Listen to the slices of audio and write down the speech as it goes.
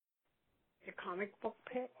The comic book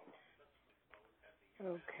pit?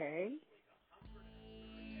 Okay.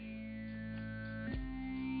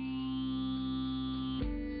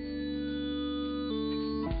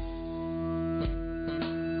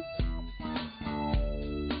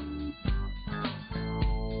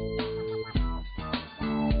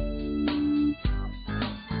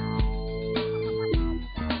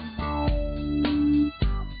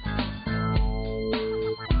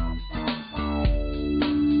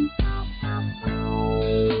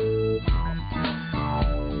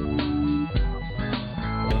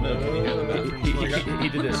 He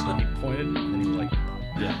did this. He pointed, and then he was like,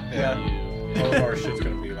 Yeah. All of our shit's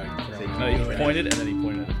gonna be like. no, he pointed, and then he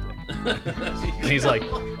pointed at his dick. And he's like,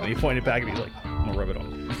 and he pointed back, and he's like, I'm gonna rub it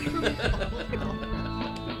on.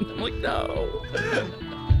 I'm like, no.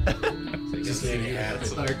 Just saying you had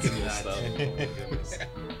some stuff.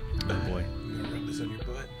 Oh boy. You gonna rub this on your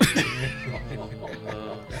butt?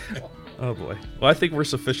 Oh boy. Well, I think we're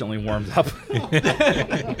sufficiently warmed up.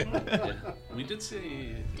 Yeah. We did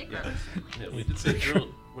say. We did say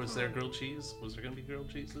grilled. Was there grilled cheese? Was there gonna be grilled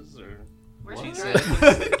cheeses or cheese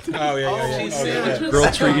sandwiches? Oh yeah. Cheese sandwiches.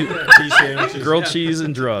 Grilled cheese, Cheese sandwiches. grilled cheese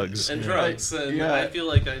and drugs. And drugs, and Yeah. I feel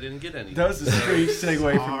like I didn't get any. That was a strange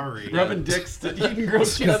segue Sorry. from rubbing dicks to eating grilled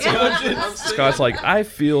cheese I'm sandwiches. saying- Scott's like, I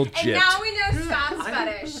feel And gypped. now we know Scott's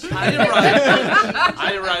fetish.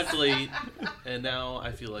 I arrived late, and now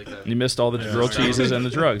I feel like You missed all the grilled cheeses and the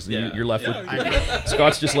drugs. Yeah. You're left with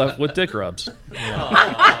Scott's just left with dick rubs,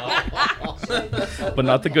 but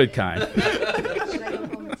not the good kind. Should I go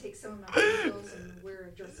home and take some of my pills and wear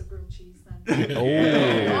a dress of grilled cheese then?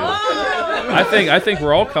 Oh, I think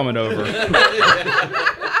we're all coming over.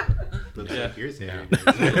 Here's Harry.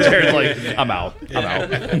 Jared's like, I'm out.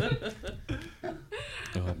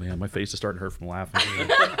 Oh man, my face is starting to hurt from laughing.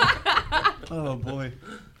 Oh boy.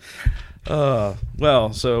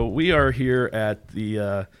 Well, so we are here at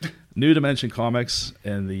the New Dimension Comics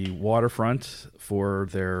and the Waterfront for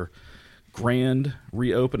their grand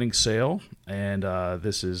reopening sale, and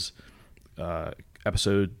this is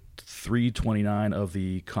episode 329 of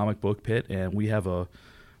the Comic Book Pit, and we have a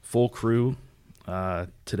full crew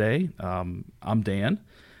today. I'm Dan,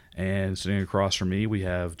 and sitting across from me we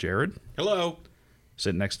have Jared. Hello.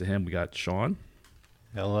 Sitting next to him we got Sean.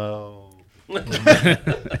 Hello.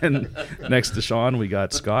 And next to Sean we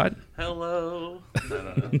got Scott. hello. No.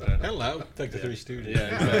 Hello. It's like the Three Stooges.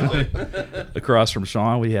 Yeah, exactly. Across from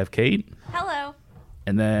Sean we have Kate. Hello.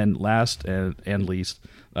 And then last and least,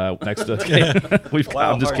 next to Kate,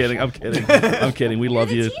 I'm just kidding. I'm kidding. We love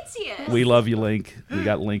you. Teensiest. We love you, Link. We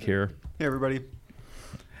got Link here. Hey everybody.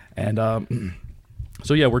 And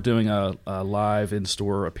so yeah, we're doing a live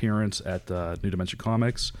in-store appearance at New Dimension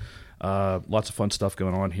Comics. Lots of fun stuff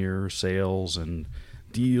going on here, sales and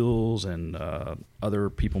deals and other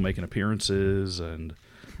people making appearances, and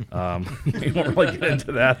we won't really get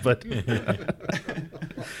into that, but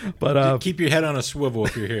Keep your head on a swivel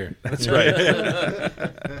if you're here. that's right.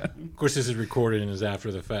 Of course, this is recorded and is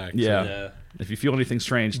after the fact. Yeah. Yeah. If you feel anything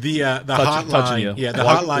strange, The touching hotline, you. yeah, the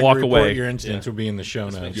Walk- hotline walk to report away. your incidents will be in the show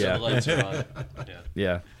Make notes. sure Yeah. the lights are on. Yeah.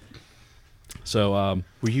 yeah. So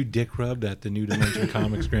Were you dick rubbed at the New Dimension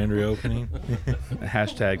Comics grand reopening?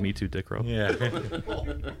 hashtag Me Too Dick Row. Yeah.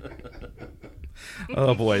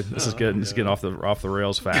 Oh boy, this is getting off the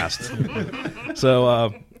rails fast.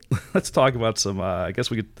 So let's talk about some. I guess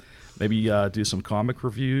we could maybe do some comic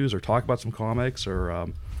reviews or talk about some comics or.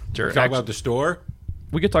 Jared, Talk about the store.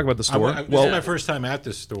 we could talk about the store. This is my first time at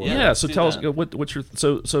this store. Yeah, so do tell us that. what's your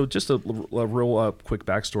so just a real quick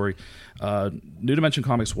backstory. New Dimension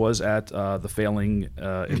Comics was at the failing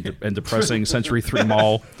and depressing Century 3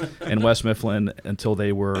 Mall in West Mifflin until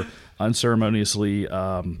they were unceremoniously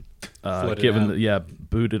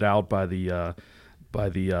booted out by the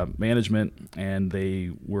management, and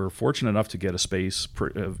they were fortunate enough to get a space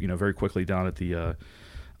very quickly down at the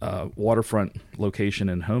waterfront location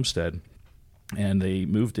in Homestead. And they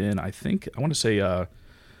moved in, I want to say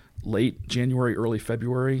late January, early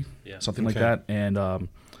February, something like Okay. that.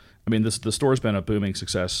 And the store's been a booming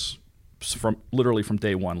success from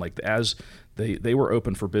day one. Like as they were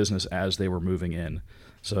open for business as they were moving in,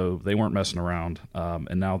 so they weren't messing around.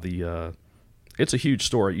 And now it's a huge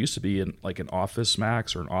store. It used to be in like an Office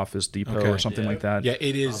Max or an Office Depot Okay. or something like that. Yeah,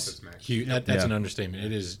 it is Office Max. huge. That's Yeah. an understatement.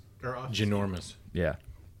 It is ginormous. Yeah.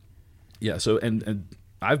 So and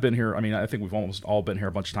I've been here. I mean, I think we've almost all been here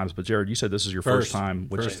a bunch of times. But Jared, you said this is your first time.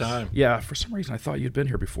 First time. Yeah. For some reson, I thought you'd been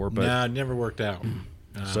here before. But Nah, it never worked out.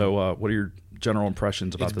 so, what are your general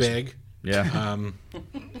impressions about It's this? big. Yeah.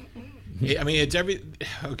 It's every.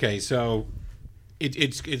 Okay, so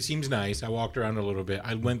it seems nice. I walked around a little bit.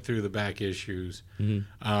 I went through the back issues.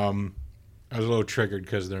 I was a little triggered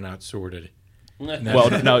because they're not sorted. Well,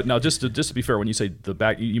 no. Just to be fair, when you say the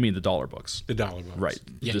back, you mean the dollar books, The dollar books. right?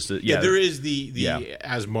 Yeah. Just There is the Yeah.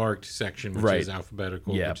 as marked section, which Right. is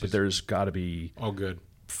alphabetical. yeah, which but is there's got to be all good.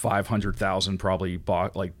 500,000 probably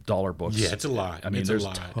like dollar books. Yeah, it's a lot. I mean, it's there's a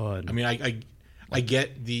lot. a ton. I mean, I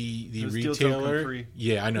get the Those deals don't come retailer. free.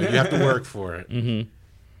 Yeah, I know. You have to work for it. They're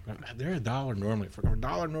 $1 normally. For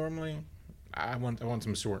 $1 normally, I want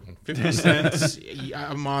some sorting. 50 cents.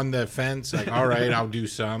 I'm on the fence. Like, all right, I'll do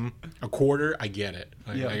some. A quarter, I get it.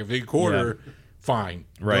 Like, Yeah. like if a quarter, fine.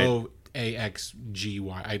 Right. Go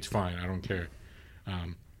AXGY. It's fine. I don't care.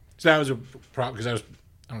 So that was a problem because I don't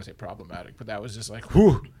want to say problematic, but that was just like,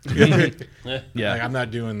 whew. Yeah, Like, I'm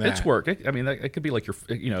not doing that. it's work. I mean, that could be like that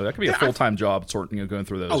could be a Yeah, full time job, sorting, going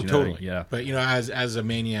through those. Oh, you know? totally. Yeah, But as a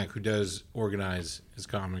maniac who does organize his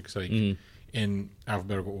comics like in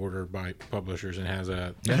alphabetical order by publishers and has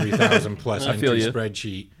a 3,000 plus I feel entry you.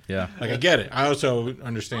 spreadsheet, yeah. like I get it. I also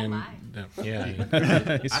understand. Oh, that,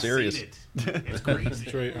 yeah, He's serious. It's crazy.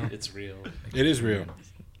 it's right. It's real. It is real.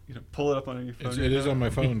 You know, pull it up on your phone. It is on my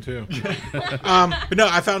phone too. But no,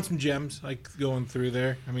 I found some gems like going through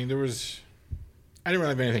there. I mean, I didn't really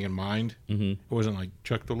have anything in mind. Mm-hmm. It wasn't like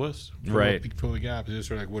check the list, Right. Fill the gaps. It's just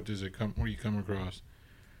sort of like what does it come? What do you come across?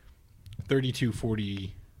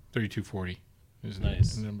 3240 is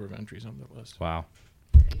Nice. the number of entries on the list. Wow.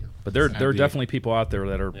 But there are Idea. definitely people out there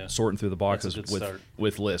that are Yeah. sorting through the boxes That's a good start.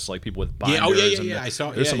 with lists, like people with binders. Yeah, oh, yeah, and yeah. I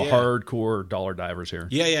saw. There's yeah, some yeah. hardcore dollar divers here.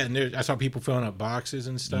 Yeah, yeah, and I saw people filling up boxes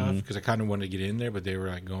and stuff Mm-hmm. because I kind of wanted to get in there, but they were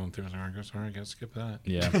like going through. I was like, sorry, I gotta skip that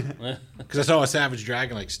Yeah. because I saw a Savage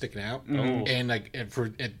Dragon like sticking out, Oh. and like at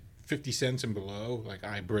 50 cents and below, like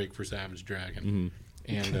I break for Savage Dragon,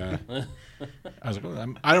 and I was like,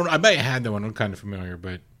 well, I might have had that one. I'm kind of familiar,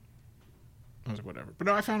 but I was like, whatever. But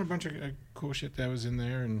no, I found a bunch of cool shit that was in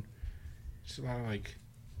there, and just a lot of like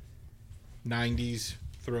 90s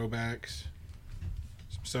throwbacks.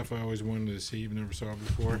 Some stuff I always wanted to see, but never saw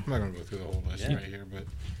before. I'm not gonna go through the whole list Yeah. right here, but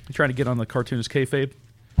You trying to get on the cartoonist kayfabe?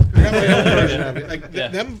 I got my own version of it. Like Yeah.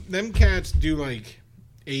 them cats do like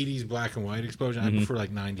 80s black and white explosion. I prefer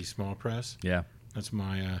like 90s small press. Yeah. That's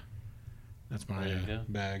my There you go.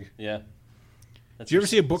 bag. Yeah. That's Did you ever your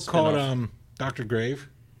see a book called spin-off. Dr. Grave,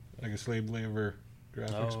 like a slave labor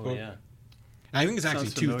graphics Oh book? yeah. I think it's actually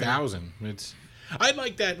Sounds familiar. 2000. I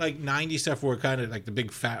like that like 90s stuff where kind of like the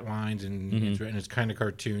big fat lines and it's kind of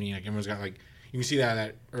cartoony. Like everyone's got like you can see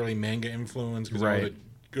that early manga influence because all Right.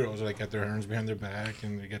 the girls are like got their arms behind their back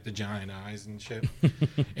and they got the giant eyes and shit.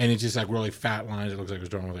 And it's just like really fat lines. It looks like it was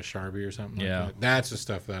drawn with a Sharpie or something. Yeah. Like that. That's the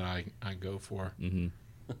stuff that I go for. Mm-hmm.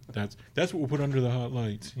 That's what we'll put under the hot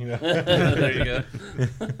lights. You know. There you go.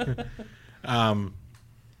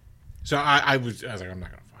 So I was like I'm not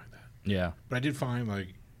gonna find that. Yeah. But I did find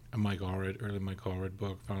like a Mike Allred, early Mike Allred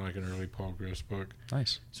book. Found like an early Paul Gross book.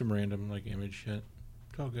 Nice. Some random like image shit.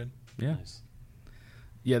 It's all good. Yeah. Nice.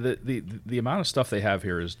 Yeah. The amount of stuff they have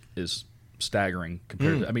here is staggering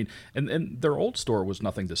compared to. I mean, and their old store was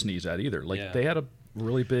nothing to sneeze at either. Like Yeah. they had a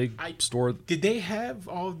really big store. Did they have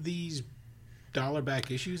all these dollar back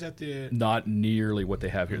issues at the? Not nearly what they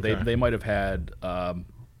have here. Okay. They might have had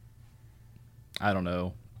I don't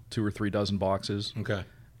know, 2 or 3 dozen boxes. Okay.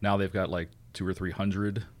 Now they've got like 200 or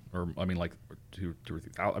 300, or I mean like two or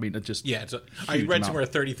 3,000. I mean it just Yeah, I huge read amount. somewhere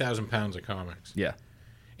 30,000 pounds of comics, Yeah.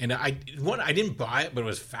 and I didn't buy it, but it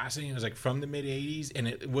was fascinating. It was like from the mid '80s, and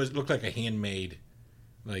it looked like a handmade,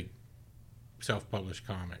 like self-published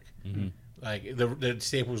comic. Like the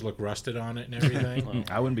staples look rusted on it and everything.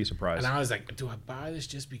 I wouldn't be surprised. And I was like, do I buy this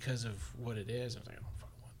just because of what it is? I was like, I don't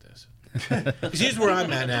fucking want this. 'Cause here's where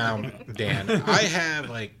I'm at now, Dan. I have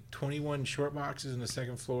like 21 short boxes in the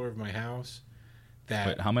second floor of my house.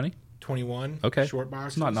 Wait, how many? 21 Okay. short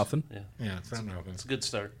boxes. It's not nothing. Yeah. Yeah, it's not nothing. It's a good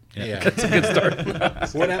start. Yeah. It's a good start.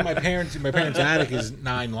 One at my parents' attic is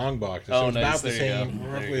 9 long boxes. So Oh, it's nice. about the There you same, go.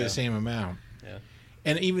 There roughly you go. the same amount. Yeah.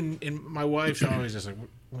 And my wife's always just like,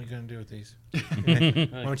 what are you going to do with these?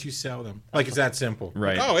 Why don't you sell them? Like, it's that simple.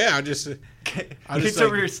 Right. Like, oh, yeah, I'll just Kids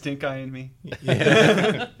over here stink eyeing me.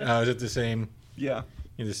 yeah. Is it the same? Yeah.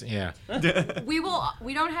 Yeah. We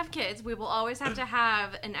don't have kids. We will always have to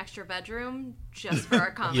have an extra bedroom just for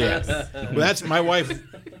our comics. Yeah. Well, that's my wife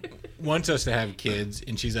wants us to have kids,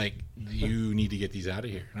 and she's like, "You need to get these out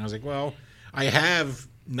of here." And I was like, "Well, I have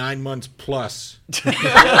 9 months plus." You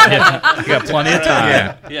got plenty of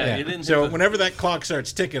time. Yeah, you didn't So hit the- whenever that clock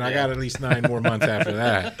starts ticking, I got at least 9 more months after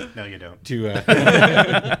that No, you don't. to.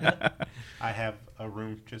 I have a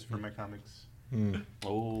room just for my comics.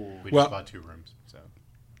 Oh. We Well- just bought 2 rooms, so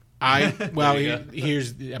Well, There you go.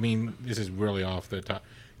 here's. I mean, this is really off the top.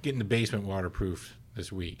 Getting the basement waterproof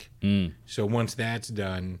this week. Mm. So once that's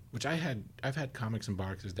done, which I've had comics and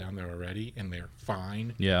boxes down there already, and they're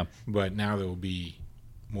fine. Yeah. But now there will be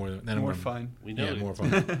more. Then More fun. We know. Yeah, more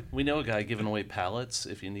fun. We know a guy giving away pallets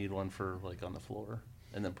if you need one for like on the floor,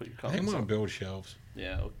 and then put your I think I'm comics gonna on. build shelves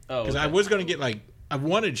Yeah. Oh. because I okay. was gonna get I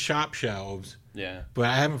wanted shop shelves, Yeah. but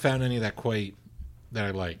I haven't found any that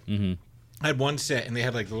I like. Mm-hmm. I had one set and they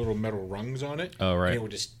had like the little metal rungs on it. Oh, right. And it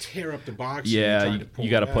would just tear up the box. Yeah, when you're trying to pull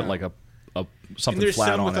you got to it put out. like a And something there's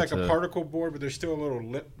flat some on with it. like to- a particle board, but there's still a little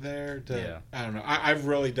lip there. Yeah. I don't know. I've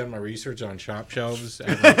really done my research on shop shelves at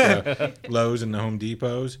like the Lowe's and the Home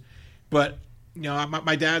Depots. But, you know,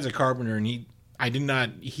 my dad's a carpenter, and I did not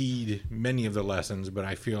heed many of the lessons, but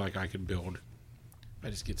I feel like I could build. I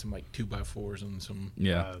just get some like 2x4s and some.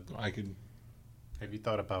 Yeah. I could. Have you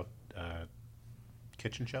thought about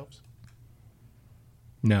kitchen shelves?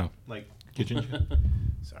 No. Like, Kitchen.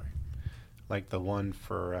 sorry, like the one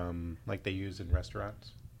for like they use in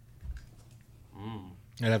restaurants.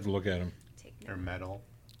 I'd have to look at them. They're metal.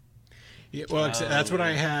 Yeah, well, that's what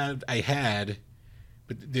I had,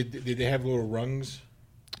 but did they have little rungs?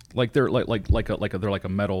 Like they're they're like a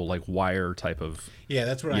metal like wire type of. Yeah,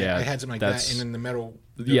 that's what Yeah, I had something like that's- that, and then the metal.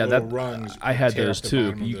 The Yeah, little that rungs. I had tear those up the too.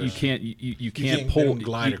 bottom of You those. can't you can't- can't they pull don't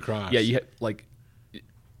glide you- across. Yeah,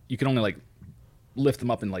 you can only like lift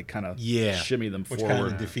them up and like kind of Yeah, shimmy them which forward.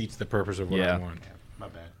 kind of defeats the purpose of what Yeah. I want. Yeah, my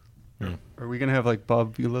bad. Are we gonna have like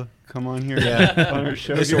Bob Vila come on here Yeah. on our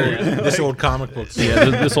show? This old comic book. Yeah,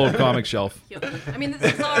 this old comic shelf. I mean,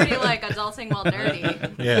 this is already like adulting while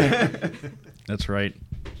nerdy. Yeah. That's right.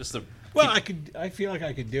 Just the. Well, I feel like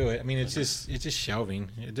I could do it. I mean, it's just shelving.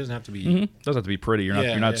 It doesn't have to be. Mm-hmm. Doesn't have to be pretty. You're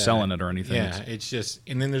Yeah, not yeah. selling it or anything. Yeah, It's- it's just,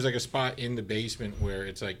 and then there's like a spot in the basement where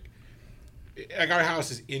it's like our house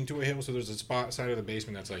is into a hill, so there's a spot side of the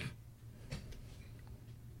basement that's like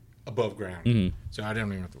above ground. Mhm. So I don't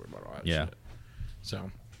even have to worry about all that Yeah. shit.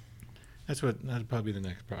 So that'd probably be the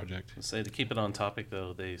next project. Say to keep it on topic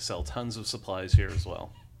though, they sell tons of supplies here as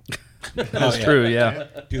well. That's yeah. true. Yeah,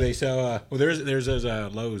 Do they sell? Well, there's those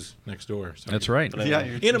Lowe's next door. So that's right. But I Yeah,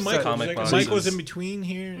 mean, you're, And a Michael's, Comic like, boxes. Michael's in between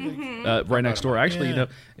here. Right next door. Actually,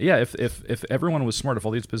 Yeah. if everyone was smart, if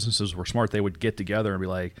all these businesses were smart, they would get together and be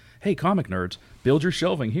like, "Hey, comic nerds, build your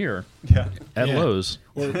shelving here yeah. at Yeah. Lowe's."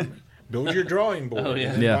 Or build your drawing board, Oh, yeah.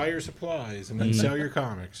 and then Yeah. buy your supplies, and then sell your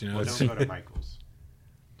comics. You know. Well, It's- don't go to Michael's.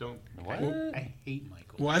 Don't. What? I hate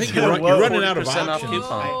Michael's. well, I think Whoa, you're running out of 40% off options.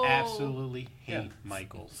 coupon. Whoa. I absolutely hate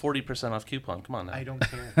Michael's. 40% off coupon. Come on now. I don't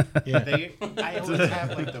care. Yeah. I always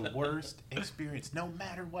have like the worst experience, no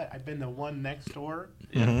matter what. I've been the one next door,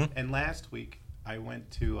 and last week I went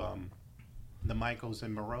to the Michaels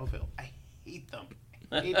in Monroeville. I hate them.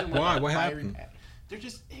 I hate them with Why? a What fire- happened? They're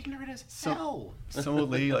just ignorant as hell. Some old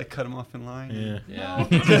lady like cut him off in line. Yeah. Yeah. No,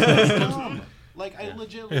 it's dumb. Like I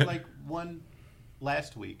legitimately like one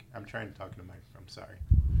last week. I'm trying to talk to the microphone. I'm sorry.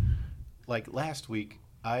 Like last week,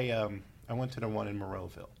 I went to the one in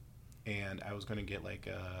Monroeville, and I was gonna get like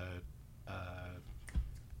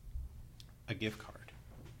a gift card,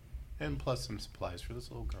 and plus some supplies for this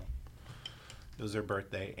little girl. It was her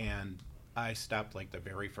birthday, and I stopped like the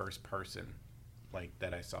very first person like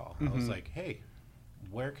that I saw. I was like, hey,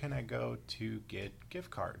 where can I go to get gift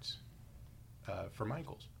cards for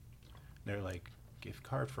Michael's? And they're like, gift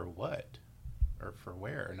card for what? Or for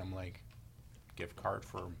where? And I'm like, gift card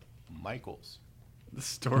for Michael's. The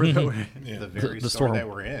store that we're in. Yeah. The very The store store. that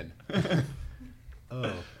we're in.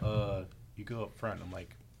 You go up front. I'm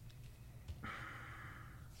like,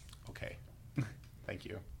 okay, thank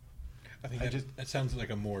you. I think I that, just- that sounds like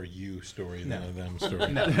a more you story than No. a them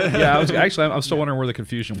story. Yeah, I'm still wondering where the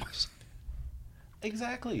confusion was.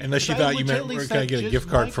 Exactly. Unless you Because thought you meant, legitimately where can I said get a just gift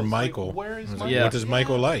card from Michael's. Michael? Like, where is I was Michael? like, Yeah. what does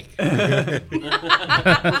Michael like?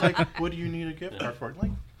 I was like, what do you need a gift card for?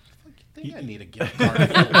 Like, fuck you think I need a gift card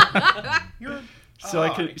for? You're So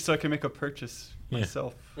I can make a purchase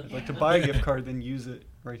myself. I'd like to buy a gift card, then use it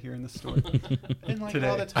right here in the store. and like Today.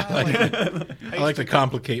 all the time. Like, I like to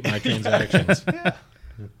complicate my transactions. yeah.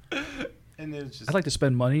 And it's just I'd like to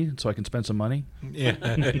spend money so I can spend some money. Yeah.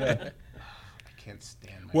 I can't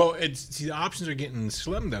stand. Well, the options are getting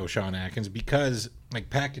slim though, Sean Atkins, because like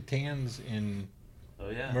Pack of Tans in Oh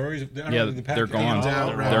yeah. Murray's. I don't Yeah, know, the Pack they're of Tans gone.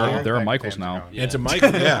 out right They're there. they're a Back Michaels then, now. they're gone. Yeah, it's a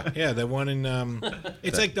Michael. Yeah, the one in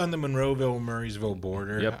it's like on the Monroeville Murraysville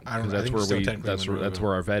border. Yep, I don't 'cause know. I that's think where it's still we technically that's Monroeville.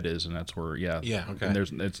 where our vet is, and that's where yeah. Yeah, okay.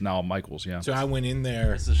 And it's now Michaels. Yeah. So I went in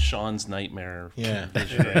there. This is Sean's nightmare. Yeah.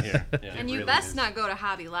 vision right here. Yeah. And you really best is. not go to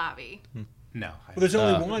Hobby Lobby. No. Well, there's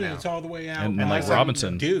only one, no. and it's all the way out. and by like Unless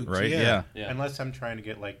Robinson, Dukes, right? Yeah. Yeah. Unless I'm trying to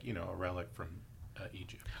get like a relic from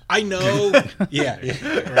Egypt. I know. yeah,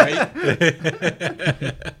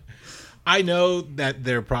 right. I know that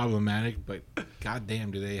they're problematic, but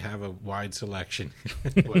goddamn, do they have a wide selection?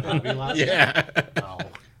 What, Hobby Lobby? Yeah. No.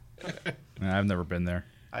 Nah, I've never been there.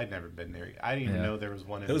 I'd never been there. I didn't even Yeah. know there was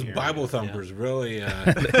one in Those the area. Bible thumpers really.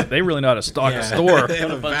 They really know how to stock Yeah. a store. They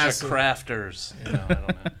have a a bunch vast. of crafters. You know, I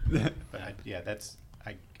don't know. But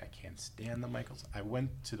I can't stand the Michaels. I went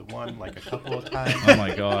to the one like a couple of times. Oh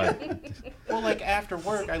my god. Well, like after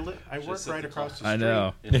work, I work Just at right the across the I street.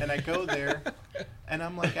 know. And I go there, and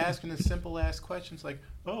I'm like asking the simple ass questions like,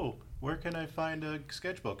 "Oh, where can I find a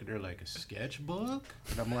sketchbook?" And they're like, "A sketchbook?"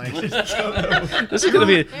 And I'm like, This is gonna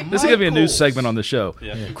be a new Michaels. segment on the show.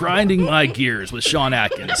 Yeah. Grinding my gears with Sean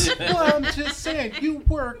Atkins. "Well, I'm just saying, you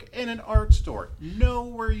work in an art store. Know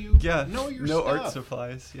where you Yeah. know your no stuff." art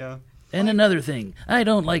supplies. Yeah. And another thing, I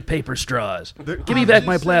don't like paper straws. They're- Give me I'm back just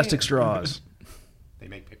my plastic saying. straws. They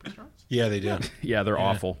make paper straws. Yeah, they do. Yeah, they're Yeah.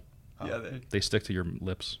 awful. Yeah. They stick to your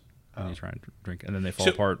lips when you try and drink, and then they fall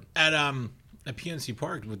So, apart. At PNC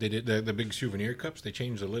Park, what they did, the big souvenir cups, they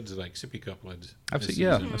changed the lids to like sippy cup lids. I've this seen,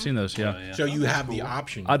 yeah, season. I've seen those. Yeah, Oh, yeah. So you have the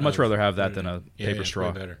option. I'd much of rather have that putting than a it- yeah, paper it's straw.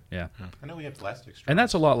 way better. Yeah, I know we have plastic straws. and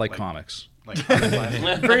that's a lot like Like- comics. like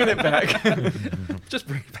plastic. Bringing it back. Just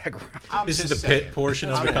bring it back around. I'm This is just the pit saying. portion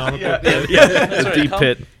of the I'm- comic yeah. book. That's The right. deep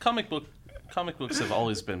pit. Comic books have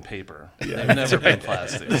always been paper. They've never been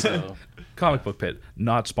plastic. So Comic book pit,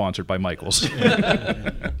 not sponsored by Michaels.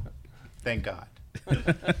 Thank God.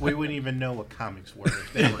 We wouldn't even know what comics were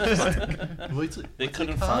if they were fun. they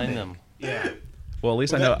couldn't find them. Yeah. Well, at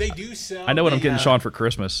least Well, I know. they do sell. I know what I'm they getting have- Sean for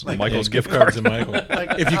Christmas. like- Michael's Yeah, gift card. to Michael.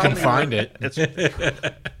 Like, If you can comic find book-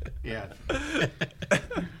 it. Yeah.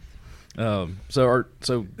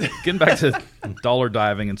 So getting back to dollar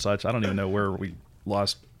diving and such, I don't even know where we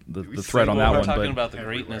lost the thread on say that more one. Talking But about the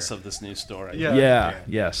greatness of this new store. I Yeah. think. yeah,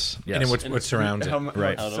 yes, And then yes, what surrounds How it. mu-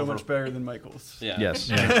 Right. So much better than Michael's. Yeah. yes.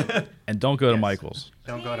 Yeah. And don't go to Yes. Michael's.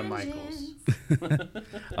 Don't go to Michael's.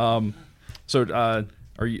 So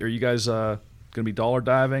are you guys going to be dollar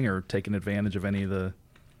diving or taking advantage of any of the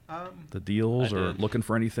deals I or did. looking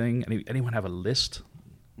for anything? Anyone have a list?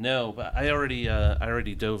 No, but I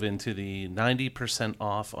already dove into the 90%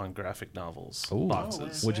 off on graphic novels Ooh.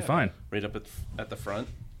 boxes. What'd you find? Right up at the front.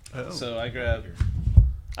 Oh. So I grabbed.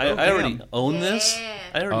 I Oh, already damn. own this. Yeah.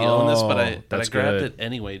 I already own this, but Oh, I that's grabbed good. it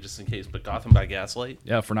anyway just in case. But Gotham by Gaslight.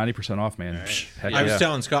 Yeah, for 90% off, man. Nice. Heck I was yeah.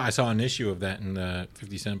 telling Scott I saw an issue of that in the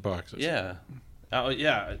 50-cent boxes. Yeah. Oh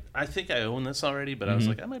yeah, I think I own this already, but I was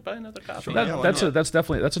like, I might buy another copy. That- Yeah, why that's not? that's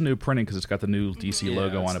definitely a new printing because it's got the new DC Yeah,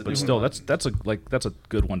 logo it's on the it. But new still, one. that's a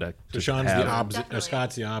good one to. So Sean's have. the opposite. Definitely.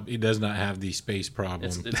 Scott's the opposite. He does not have the space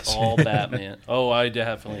problem. It's all Batman. Oh, I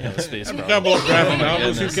definitely have a space problem. Couple of graphic Oh, my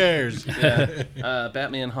novels. Who goodness. cares? Yeah.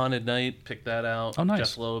 Batman Haunted Night, picked that out. Oh, nice.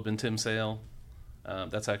 Jeff Loeb and Tim Sale.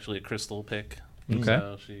 That's actually a Crystal pick. Okay.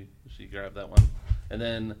 So she grabbed that one. And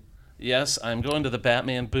then, yes, I'm going to the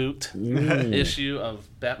Batman Boot issue of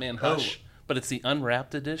Batman Hush, but it's the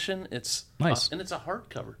unwrapped edition. It's Nice. and it's a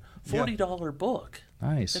hardcover, $40 book.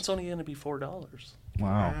 Nice. It's only going to be $4.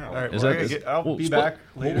 Wow. All right. Is well, that- I'll well, be split- back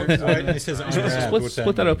later. It says unwrapped. What's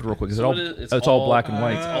Split that mean? open real quick. Is it So all? it is- It's all black and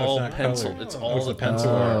white. It's Oh, all it's not pencil. colored. It's Oh, all it's the a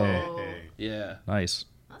pencil. pencil. Hey. Yeah. Nice.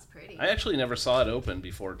 That's pretty. I actually never saw it open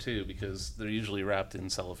before too because they're usually wrapped in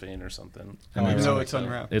cellophane or something. Even though right. it's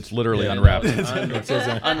unwrapped. It's literally Yeah, unwrapped.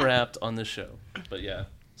 Unwrapped on this show. But yeah,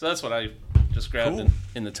 so that's what I just grabbed Cool.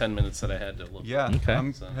 in the 10 minutes that I had to look. Yeah. Okay.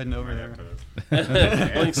 I'm So- heading over there.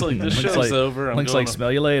 Link's like this Link's show's over. I'm Link's going like,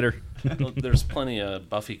 smell you later. There's plenty of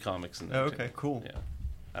Buffy comics in there. Oh, too. okay, cool. Yeah,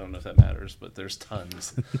 I don't know if that matters, but there's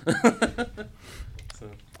tons. So,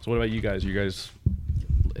 So what about you guys? You guys,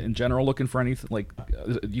 in general, looking for anything? Like,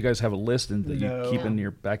 you guys have a list and that No. you keep in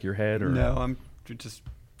your back of your head, or No, I'm just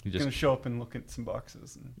you gonna just? show up and look at some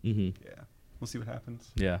boxes. And, Mm-hmm. yeah, we'll see what happens.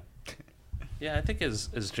 Yeah. yeah, I think as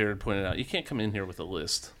Jared pointed out, you can't come in here with a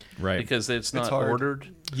list Right. because it's not hard. ordered.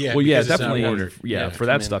 Yeah. Well, yeah, because it's not definitely. ordered. Yeah, Yeah, for come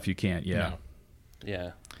that in. stuff you can't. Yeah. No.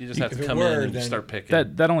 Yeah, you just If have to it come were, in and then- start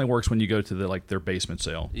picking. That only works when you go to their basement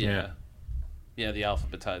sale. Yeah. Yeah, the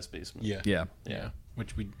alphabetized basement. Yeah. Yeah. Yeah.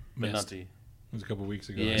 Which we But not missed. the. It was a couple weeks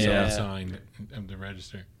ago. Yeah. I saw Yeah. the sign of the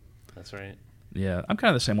register. That's right. Yeah, I'm kind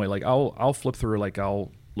of the same way. Like I'll flip through. Like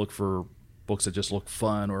I'll look for books that just look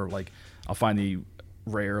fun, or like I'll find the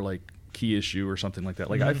rare like key issue or something like that.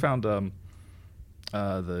 Like I found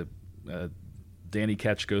the Danny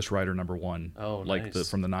Ketch Ghost Rider #1. Oh, like nice.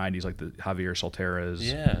 from the '90s, like the Javier Solteras.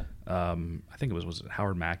 Yeah. I think it was it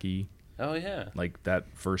Howard Mackey. Oh yeah. Like that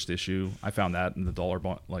first issue, I found that in the dollar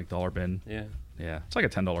bin. Yeah. Yeah, it's like a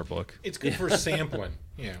 $10 book. It's good for sampling.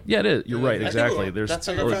 Yeah. Yeah, it is. You're right. I think Exactly. it- There's That's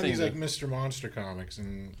I another found thing these that- like Mr. Monster comics,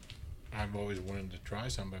 and I've always wanted to try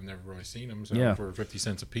some, but I've never really seen them. So Yeah. for 50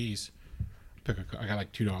 cents a piece, I got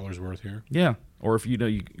like $2 worth here. Yeah, or if you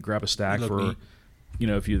grab a stack They look for, neat.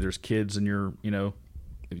 if there's kids and you're,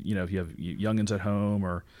 if you have youngins at home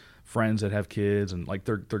or friends that have kids, and like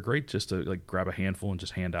they're great just to like grab a handful and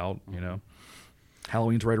just hand out.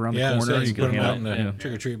 Halloween's right around the Yeah, corner. so You you can put them hand out in out. the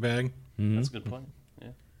trick or treat bag. That's a good point.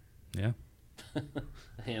 Yeah. Yeah.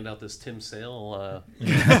 Hand out this Tim Sale.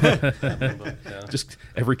 Just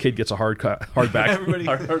every kid gets a hardback. Everybody.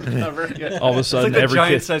 Hardcover. All of a It's sudden, like the every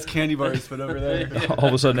giant kid. sized candy bars put over there. All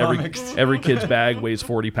of a sudden, Comics. every kid's bag weighs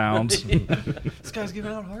 40 pounds. This guy's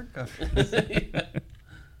giving out hardcover.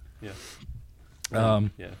 Yeah.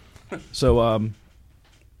 Yeah. So,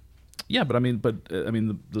 yeah, but I mean,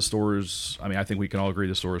 the store is. I mean, I think we can all agree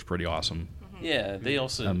the store is pretty awesome. Yeah, they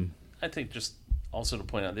also, Um, I think, just also to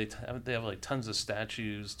point out, they have like tons of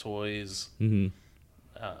statues, toys,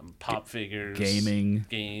 pop figures, Gaming.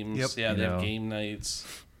 games. Yep. Yeah, they have know. game nights.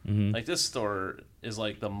 Mm-hmm. Like this store is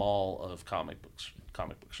like the mall of comic book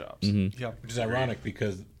shops. Mm-hmm. Yeah. Which is ironic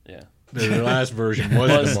because Yeah, their last version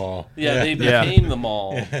was the mall. yeah, they Yeah. became the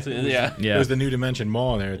mall. Yeah, It Yeah. was the New Dimension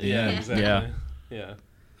Mall there at the yeah, end. exactly. Yeah. Yeah,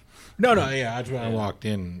 No, yeah. That's when I walked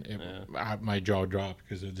in. My jaw dropped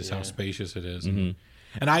because of just how Yeah. spacious it is. Mm-hmm.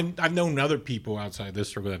 And I've known other people outside this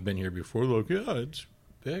circle that have been here before. Like, yeah, it's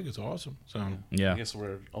big. It's awesome. So Yeah. I guess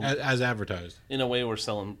we're as advertised. in a way we're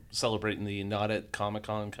celebrating the not at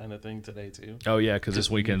Comic-Con kind of thing today too. Oh yeah, because this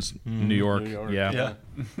weekend's New York. New York. Yeah. Yeah.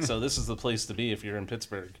 So this is the place to be if you're in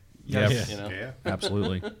Pittsburgh. Yeah. Yeah. You know. Yeah.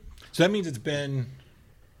 Absolutely. So that means it's been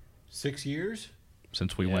 6 years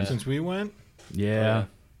Since we Yeah. went. since we went. Yeah.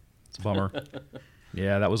 It's a bummer.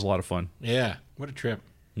 Yeah, that was a lot of fun. Yeah, what a trip.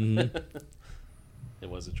 It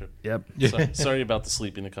was a trip. Yep. Sorry about the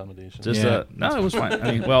sleeping accommodation. Just Yeah. No, it was fine.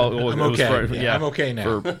 I mean, well, I'm it was okay. for, Yeah, I'm okay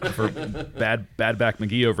now. For bad back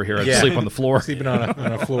McGee over here, I'd Yeah. sleep on the floor. Sleeping on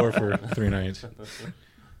a floor for 3 nights.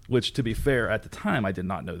 Which, to be fair, at the time, I did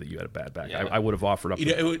not know that you had a bad back. Yeah. I would have offered up You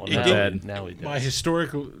know, the, it Well, the now, bed. now we do. My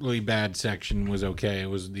historically bad section was okay. It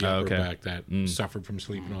was the upper okay. back that suffered from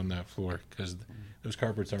sleeping on that floor because those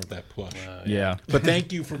carpets aren't that plush. Yeah. But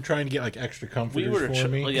thank you for trying to get like extra we comforters were for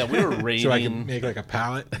me. we were rating, so I could make like a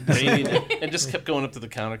pallet. rating and just kept going up to the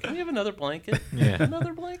counter. Can we have another blanket? Yeah.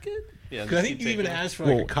 Another blanket? Yeah. Because I just think keep you even taking it. asked for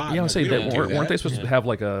like Well, a cot. yeah, I was saying, We don't do weren't that. they supposed to have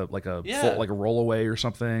like a Yeah. full, like a rollaway or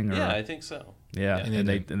something? Or, Yeah, I think so. yeah, And and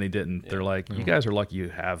they they didn't. They're Yeah. like, you guys are lucky you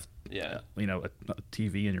have, Yeah. a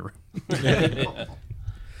TV in your room.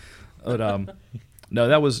 But no,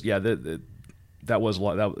 that was that was a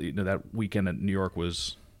lot. That weekend at New York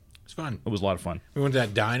was It's fun. a lot of fun. We went to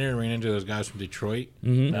that diner and ran into those guys from Detroit.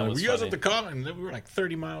 Mm-hmm. That Like, was you guys funny. have to come, and we were like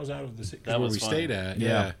 30 miles out of the city That where was we funny. stayed at.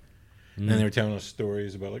 Yeah. And then they were telling us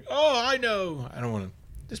stories about like, oh, I know. I don't want to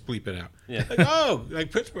just bleep it out. Yeah. Like, oh,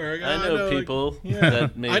 like Pittsburgh. I know like, people yeah.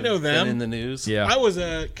 that may I know have been them. in the news. Yeah. I was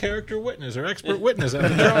a character witness or expert witness at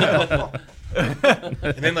the trial.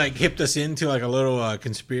 And then like hipped us into like a little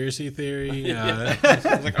conspiracy theory. I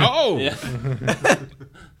was like, oh, Yeah.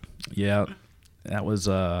 Yeah, that was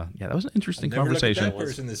an interesting never looked at conversation. that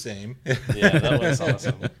person the same. Yeah, that was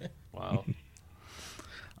awesome. Wow.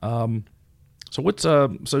 So what's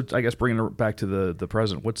so I guess bringing it back to the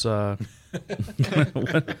present. What's what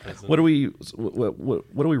are we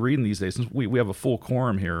reading these days? Since we have a full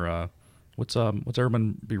quorum here. What's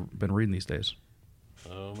everyone been reading these days?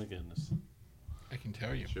 Oh my goodness. I can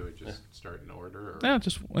tell you. Should we just start in order? Or? Yeah,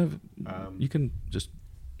 just you can just.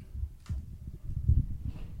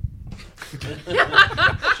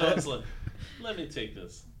 Sean's like, let me take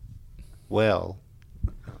this. Well,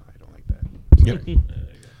 I don't like that. Yep. There you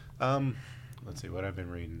go. Let's see what I've been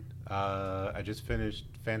reading. I just finished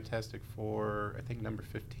Fantastic Four, I think number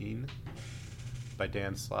 15, by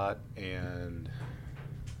Dan Slott, and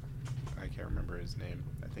I can't remember his name.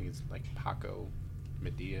 I think it's like Paco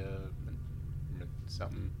Medea,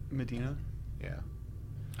 something. Medina. Yeah.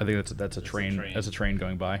 I think that's a It's a train. train. That's a train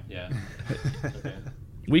going by. Yeah. Okay.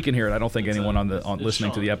 We can hear it. I don't think It's anyone on it's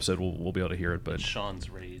listening to the Sean. episode will be able to hear it. But Sean's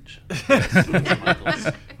rage.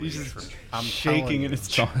 He's just I'm shaking telling in you. his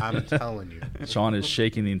chair. I'm telling you. Sean is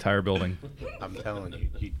shaking the entire building. I'm telling you.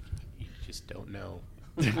 You just don't know.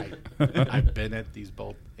 I've been at these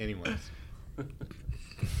both anyways.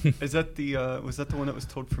 Is that the was that the one that was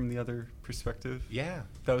told from the other perspective? Yeah.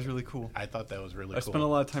 That was really cool. I thought that was really I cool. spent a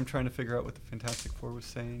lot of time trying to figure out what the Fantastic Four was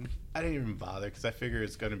saying. I didn't even bother because I figure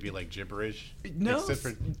it's going to be like gibberish. No, Except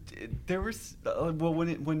for, there was well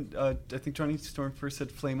when I think Johnny Storm first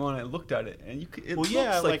said "Flame On," I looked at it and it well, looks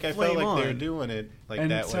yeah, like I Flame felt like they were On. doing it like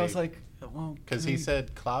and that so way. I was like, well, because he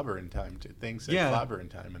said clobber in time. Things said Yeah. clobber in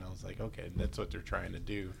time, and I was like, okay, that's what they're trying to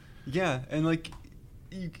do. yeah, and like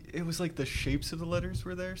it was like the shapes of the letters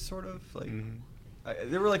were there, sort of like. Mhm.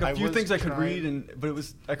 there were like a I few was things I could trying- read,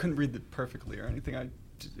 but I couldn't read it perfectly or anything.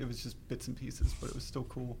 It was just bits and pieces, but it was still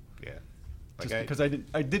cool. Yeah. Just because I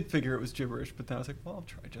did figure it was gibberish, but then I was like, well, I'll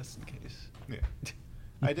try just in case. Yeah.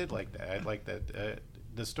 I did like that. I like that.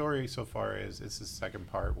 The story so far is it's the second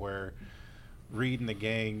part where Reed and the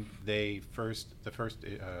gang, the first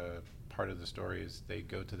part of the story is they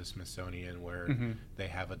go to the Smithsonian where Mhm. they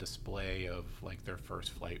have a display of like their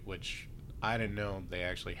first flight, which I didn't know they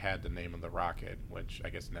actually had the name of the rocket, which I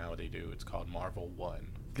guess now they do. It's called Marvel 1.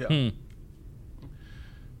 Yeah.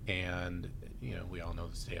 And we all know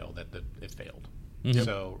the tale that it failed. Yep.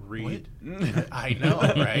 So Reed, What? I know,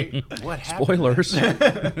 right? What happened?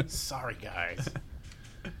 Spoilers. Sorry, guys.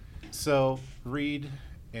 So Reed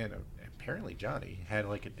and apparently Johnny had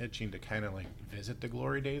like an itching to kind of like visit the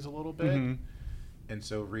glory days a little bit, Mhm. and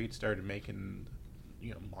so Reed started making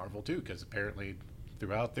Marvel too, because apparently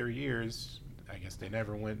throughout their years, I guess they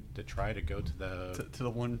never went to try to go to the To the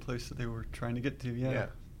one place that they were trying to get to. Yeah.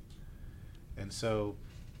 And so,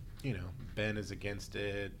 Ben is against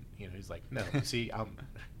it. He's like, no, see,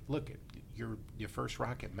 look, your first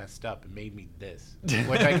rocket messed up and made me this,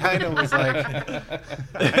 which I kind of was like,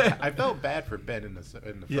 I felt bad for Ben in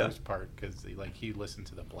the Yeah. first part because he listened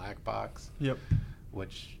to the black box, Yep.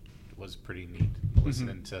 which was pretty neat.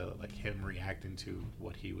 Listening to like him reacting to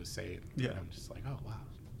what he was saying. Yeah. And I'm just like, oh wow,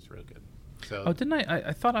 it's real good. So Oh, didn't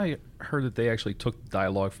I thought I heard that they actually took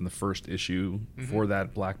dialogue from the first issue for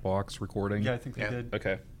that black box recording. Yeah, I think they Yeah. did.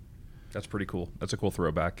 Okay. That's pretty cool. That's a cool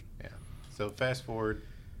throwback. yeah. So fast forward,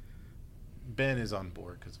 Ben is on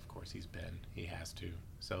board because of course he's Ben. He has to.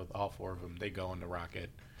 So all four of them, they go on the rocket,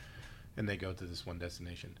 and they go to this one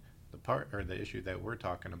destination. The issue that we're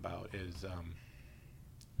talking about is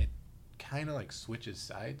it kind of like switches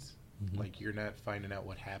sides. Like you're not finding out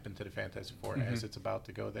what happened to the Fantastic Four as it's about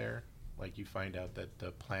to go there. Like you find out that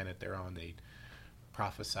the planet they're on, they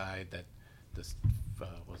prophesied that this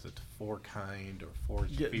was it four kind or four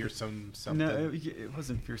Yeah, fearsome something. No, it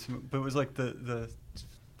wasn't fearsome, but it was like the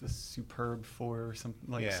superb four or something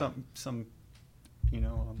like Yeah. some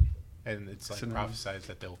And it's like Scenario. prophesies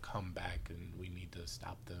that they'll come back and we need to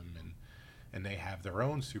stop them, and they have their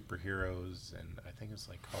own superheroes, and I think it's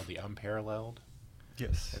like called the Unparalleled.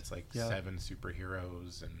 yes. It's like Yeah. 7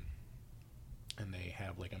 superheroes, and they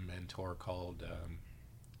have like a mentor called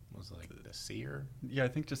what was it, like the Seer, Yeah, I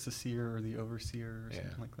think just the seer or the overseer or Yeah.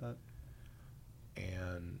 something like that.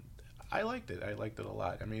 and I liked it. I liked it a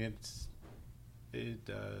lot. I mean, it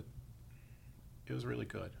was really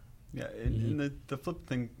good. Yeah, and the flip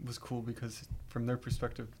thing was cool because from their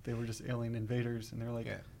perspective, they were just alien invaders, and they're like,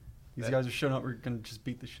 Yeah. these That- guys are showing up. We're gonna just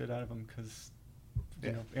beat the shit out of them because,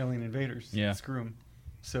 Yeah. alien invaders. Yeah. Screw them.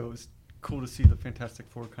 So it was cool to see the Fantastic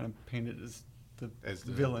Four kind of painted as the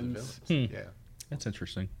villains, Yeah. That's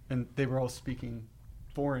interesting. and they were all speaking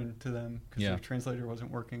foreign to them because Yeah. their translator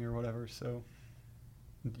wasn't working or whatever. So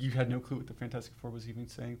you had no clue what the Fantastic Four was even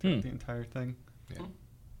saying throughout the entire thing. Yeah.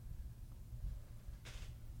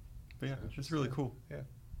 But yeah, it was really cool. Yeah,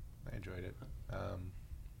 I enjoyed it.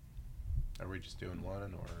 Are we just doing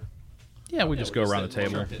one or? Yeah, we Yeah, just we're go around the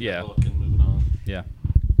hitting table. the Yeah. book and moving on. Yeah.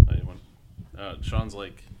 Sean's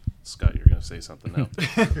like, Scott, you're gonna say something now.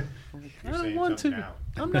 You're saying something now.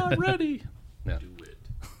 I'm not ready. Yeah. Do it.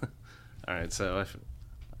 All right, so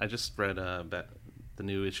I just read the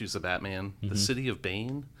new issues of Batman, The City of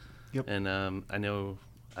Bane. Yep. And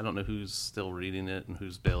I don't know who's still reading it and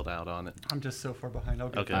who's bailed out on it. I'm just so far behind. I'll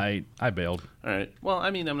get Okay. I bailed. All right. Well,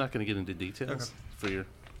 I mean, I'm not going to get into details Okay.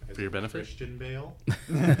 for your benefit. Christian Bale.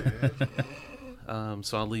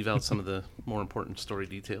 So I'll leave out some of the more important story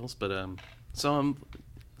details. But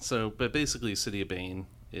but basically, City of Bane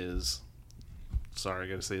is. Sorry, I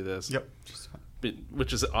got to say this. Yep. Just fine.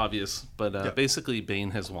 Which is obvious, but Yep. basically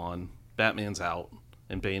Bane has won. Batman's out,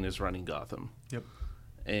 and Bane is running Gotham. Yep.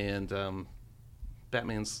 And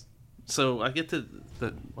Batman's. So I get to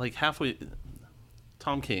the halfway.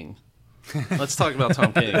 Tom King. Let's talk about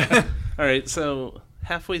Tom King. All right, so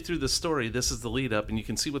halfway through the story, this is the lead up, and you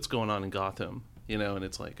can see what's going on in Gotham, and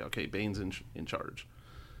it's like, okay, Bane's in charge.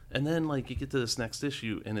 And then you get to this next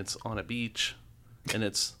issue, and it's on a beach, and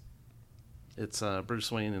it's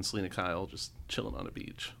Bruce Wayne and Selena Kyle just chilling on a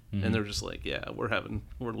beach, and they're just like, yeah,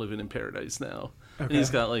 we're living in paradise now. And Okay.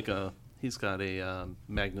 he's got a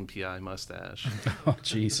Magnum PI mustache. Oh,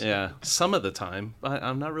 jeez. Yeah, some of the time.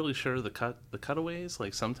 I'm not really sure the cutaways.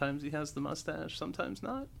 Sometimes he has the mustache, sometimes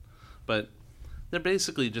not. But they're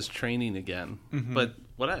basically just training again. But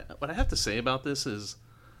what I have to say about this is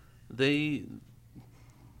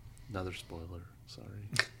another spoiler. Sorry.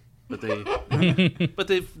 but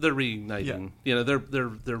they're reigniting. You know,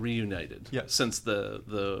 they're reunited. Yeah. Since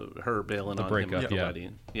the her bailing The on breakup, him at the yeah.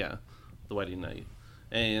 wedding. Yeah, the wedding night,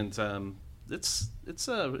 and it's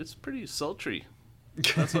pretty sultry.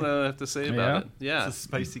 That's what I have to say about it. Yeah, It's a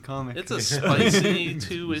spicy comic. it's a spicy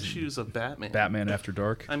 2 issues of Batman. Batman After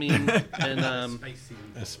Dark. I mean, and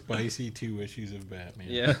A spicy 2 issues of Batman.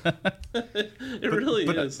 yeah, it really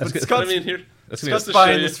is. but I Scott's- mean, here, That's Scott's to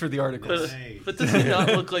buying show you- this for the articles. but does he not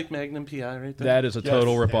look like Magnum PI right there? That is a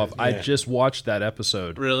total Yes. ripoff. I Yeah. just watched that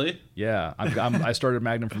episode. Really? Yeah, I started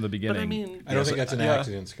Magnum from the beginning. But I mean, I don't think that's an Yeah.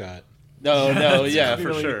 accident, Scott. no, yeah,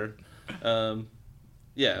 for clearly- sure.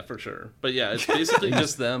 Yeah, for sure. But yeah, it's basically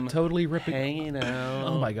just them totally ripping. hanging out.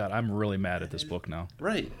 Oh my god, I'm really mad at this book now.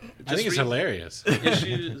 Right. I think it's hilarious. Issue I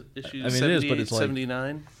mean, it 78, is, but it's like-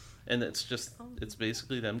 79, and it's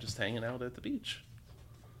basically them just hanging out at the beach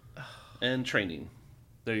and training.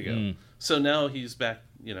 There you go. Mm. So now he's back,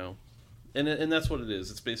 you know, and that's what it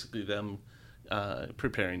is. It's basically them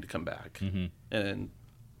preparing to come back, Mm-hmm. and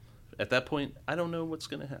at that point, I don't know what's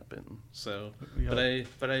going to happen. So, Yeah.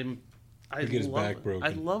 I He gets love, back broken. I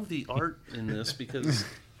love the art in this because,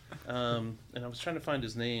 and I was trying to find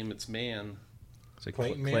his name. It's Man. It's like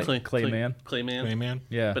Clayman? Clayman. Clayman. Clayman?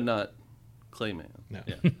 Yeah. But not Clayman. No.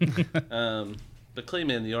 Yeah. But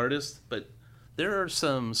Clayman, the artist. But there are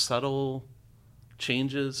some subtle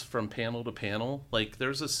changes from panel to panel. Like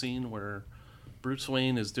there's a scene where Bruce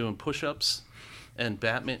Wayne is doing push-ups, and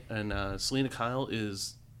Batman and Selena Kyle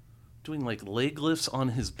is doing like leg lifts on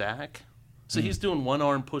his back. So he's doing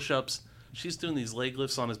one-arm push-ups. She's doing these leg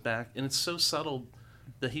lifts on his back, and it's so subtle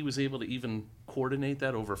that he was able to even coordinate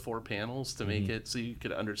that over 4 panels to make it so you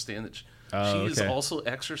could understand that Oh, she's okay. also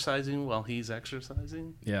exercising while he's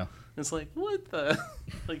exercising. Yeah. It's like, what the?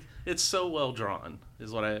 Like, it's so well drawn,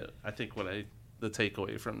 is what I think the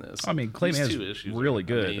takeaway from this. I mean, These Clayman's 2 issues really are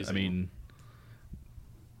good. amazing.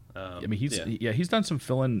 I mean, yeah. he's done some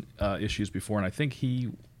fill-in issues before, and I think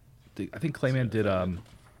Clayman did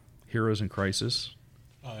Heroes in Crisis.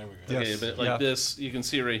 Oh, there we go. Okay, Yes, but like yeah. this, you can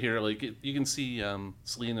see right here, like you can see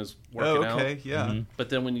Selena's working Oh, okay, out. yeah. But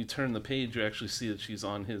then when you turn the page, you actually see that she's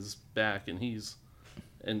on his back, and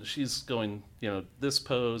she's going, you know, this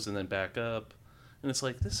pose and then back up, and it's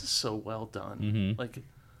like this is so well done, like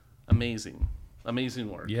amazing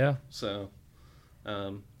work. Yeah. So,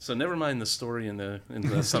 so never mind the story and the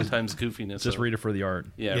sometimes goofiness. Just of- read it for the art.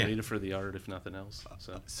 Yeah, Yeah. read it for the art, if nothing else.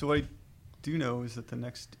 So So I do know is that the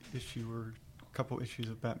next issue or couple issues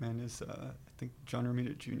of Batman is I think John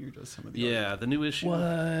Romita Jr. does some of the yeah, the new issue,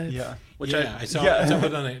 art. Yeah. which yeah, I saw yeah. it's up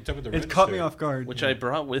at the It caught me register. off guard. which I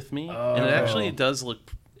brought with me, and it actually does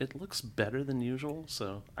look. It looks better than usual.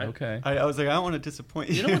 So Okay. I was like, I don't want to disappoint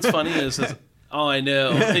you. You know what's funny is oh, I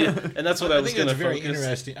know, and that's what I I was think going to it's very focus.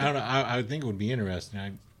 interesting. I don't know. I would think it would be interesting.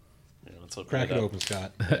 Yeah, let's open Crack it it up. open,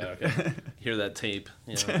 Scott. Yeah, okay. Hear that tape?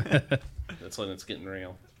 You know, that's when it's getting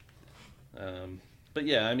real. But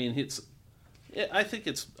yeah, I mean, I think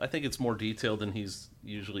it's more detailed than he's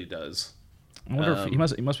usually does. I wonder if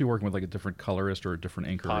he must be working with like a different colorist or a different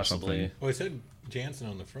inker or Possibly. something. Well, it said Jansen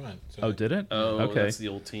on the front. So Oh, did it? Oh, okay. that's the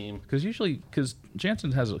old team. Because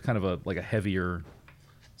Jansen has a kind of a heavier.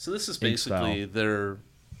 So this is Ink basically they're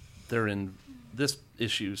in this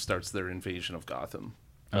issue starts their invasion of Gotham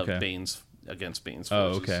of Okay. Bane's against Bane's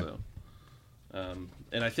Oh, forces. okay. So,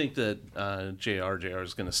 and I think that JR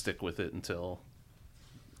is going to stick with it until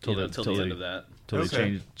the end of that. Till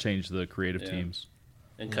Okay. they change the creative Yeah. teams.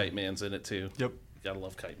 And Kite Man's in it too. Yep. Gotta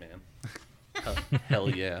love Kite Man. Hell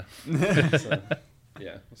yeah. So,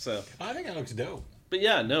 yeah. So, I think that looks dope. but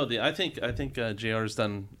yeah, no. I think JR's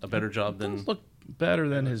done a better job than Does look better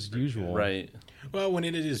than his usual. right. Well, when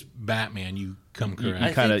it is Batman, you come You correct.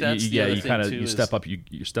 I kind think that's of the other you thing, kind of too, you is- step up you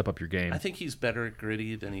step up your game. I think he's better at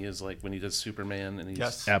gritty than he is like when he does Superman and he's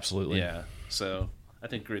Yes. Absolutely. yeah. So I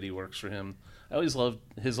think gritty works for him. I always loved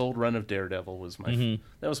his old run of Daredevil. Was my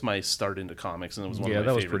that was my start into comics, and it was one Yeah, of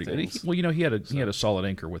my that was favorite pretty good. things. Well, you know, he had a solid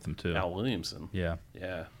anchor with him too. Al Williamson. Yeah.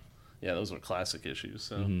 Yeah, those were classic issues.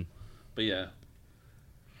 So, but yeah.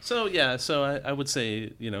 So yeah, so I would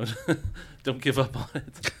say don't give up on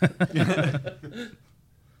it.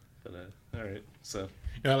 But all right, so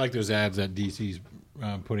I like those ads that DC's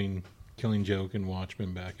putting Killing Joke and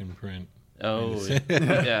Watchmen back in print. oh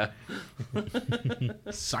yeah,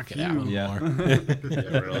 Suck it out, Yeah. more.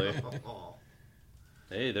 yeah, really.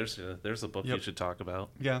 Hey, there's a book you Yep. should talk about.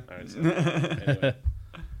 Yeah. All right, so, anyway.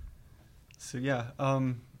 So yeah,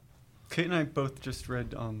 Kate and I both just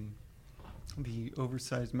read the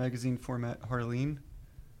oversized magazine format Harleen,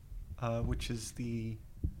 which is the.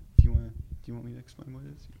 If you want to you want me to explain what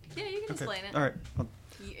it is? Yeah, you can explain it. All right.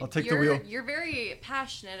 I'll take the You're- wheel. You're very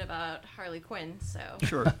passionate about Harley Quinn, so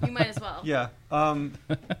Sure. you might as well. Yeah.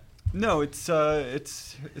 No, it's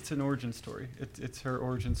an origin story. It's her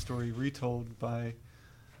origin story retold by,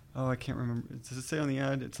 I can't remember. Does it say on the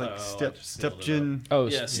ad? It's like Oh, I Step just sealed it Stepjin. Oh,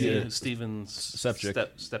 Yeah, yeah, Steven Stepchick.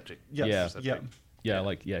 Stepchick. Yeah. Yeah.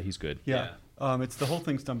 Yeah. yeah, he's good. Yeah. It's the whole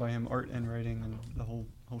thing's done by him, art and writing and the whole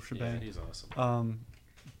Yeah, shebang. he's awesome.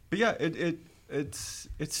 But yeah, it's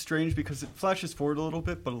strange because it flashes forward a little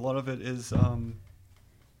bit, but a lot of it is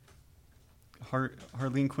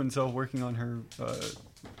Harleen Quinzel working on her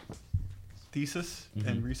thesis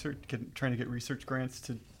and research, trying to get research grants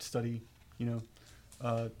to study,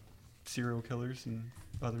 serial killers and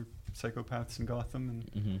other psychopaths in Gotham.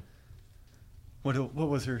 And what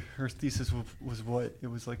was her thesis? Was what it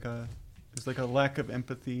was like a. It was like a lack of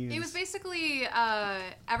empathy. It was basically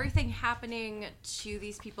everything happening to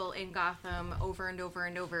these people in Gotham over and over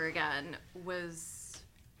and over again was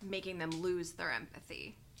making them lose their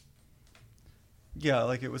empathy. Yeah,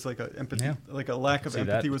 like it was like a empathy, Yeah. like a lack of See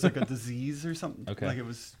empathy that. was like a disease or something. Okay. Like it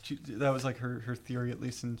was that was like her theory at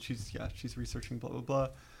least, and she's researching blah blah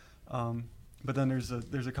blah. But then there's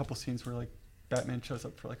a couple scenes where like Batman shows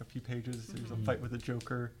up for like a few pages. There's a fight with the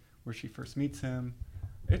Joker where she first meets him.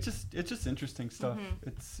 It's just interesting stuff.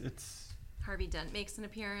 It's Harvey Dent makes an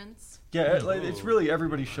appearance. yeah, it's really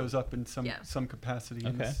everybody shows up in some Yeah. some capacity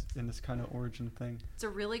in Okay. this kind of origin thing. It's a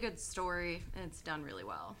really good story, and it's done really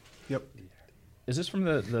well. Yep, Is this from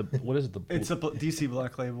the what is it? The it's a DC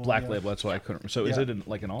Black Label. Black yeah. Label. That's why I couldn't. So is Yeah. it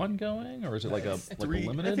like an ongoing, or is it like a Three.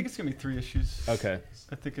 limited? I think it's gonna be 3 issues. Okay.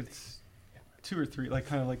 I think it's 2 or 3, like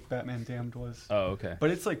kind of like Batman Damned was. Oh, okay. But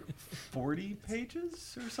it's like 40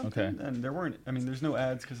 pages or something, Okay. and there weren't. I mean, there's no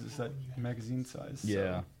ads because it's that magazine size. so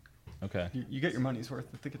Yeah. Okay. you get your money's worth.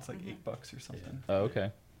 I think it's like $8 or something. Oh,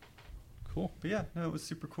 okay. Cool. But yeah, no, it was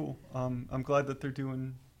super cool. I'm glad that they're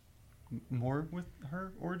doing more with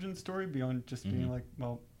her origin story beyond just being like,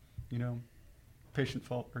 well, patient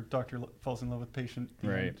doctor falls in love with patient.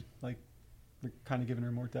 Right. And, like, they're kind of giving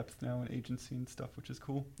her more depth now and agency and stuff, which is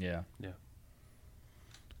cool. Yeah.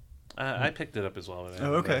 I picked it up as well. But I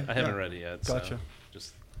Oh, haven't okay. read- I haven't Yeah. read it yet. Gotcha.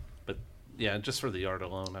 So just for the art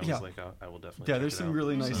alone, I was Yeah. like, I will definitely. Yeah, check there's it some out.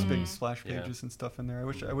 really nice So- big splash Yeah. pages and stuff in there. I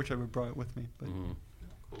wish I would have brought it with me, but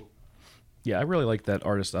Yeah, I really like that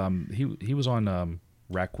artist. He was on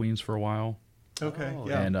Rat Queens for a while, okay, Oh,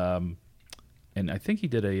 yeah. and I think he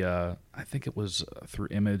did I think it was through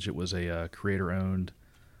Image. It was a creator owned,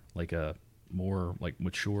 like a more like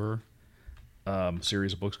mature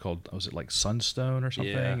series of books called, was it like Sunstone or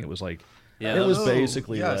something? Yeah. It was like Yeah, it that was was-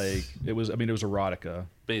 basically yes. like it was erotica,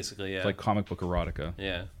 basically, yeah. like comic book erotica.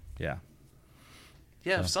 yeah. Yeah.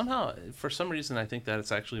 Yeah, somehow, for some reason, I think that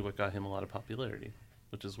it's actually what got him a lot of popularity,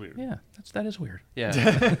 which is weird. Yeah, that is weird. Yeah.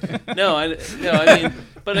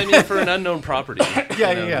 I mean, for an unknown property.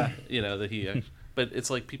 Yeah. That he, but it's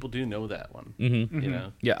like people do know that one. Mm-hmm. You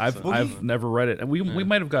know. Yeah, I've never read it, and we Yeah.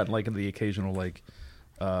 might have gotten like the occasional like,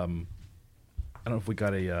 I don't know if we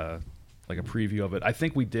got a like a preview of it. I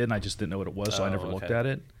think we did, and I just didn't know what it was, so I Oh, never looked okay. at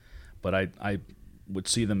it. But I would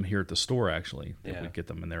see them here at the store actually. Yeah. We'd get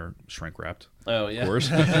them, and they're shrink wrapped, Oh of yeah. course.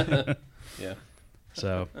 Yeah.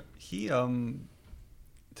 So He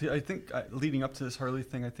I think leading up to this Harley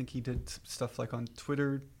thing, I think he did stuff like on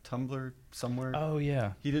Twitter, Tumblr, somewhere. oh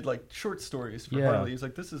yeah, He did like short stories for Yeah. Harley. He's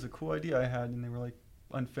like, this is a cool idea I had, and they were like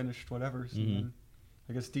unfinished whatever's. Mhm. And then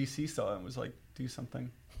I guess DC saw it and was like, do something.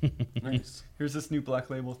 Nice. Here's this new Black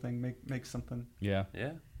Label thing. Make something. yeah.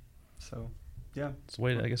 Yeah. So, yeah. It's the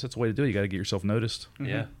way. I guess that's the way to do it. You got to get yourself noticed. Mhm.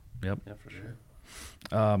 Yeah. Yep. Yeah, for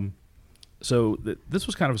sure. So this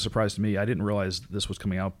was kind of a surprise to me. I didn't realize this was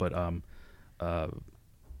coming out, but I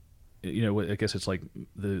guess it's like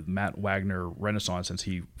the Matt Wagner renaissance since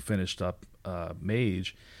he finished up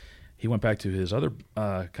Mage. He went back to his other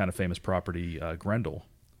kind of famous property, Grendel,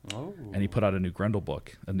 Oh. and he put out a new Grendel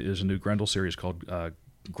book. And there's a new Grendel series called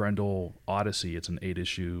Grendel Odyssey. It's an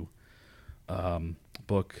 8-issue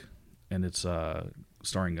book, and it's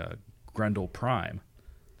starring Grendel Prime,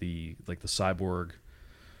 the cyborg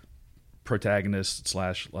protagonist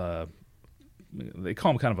slash they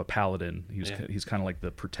call him kind of a paladin. He's kind of like the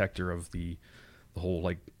protector of the whole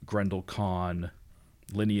like Grendel Khan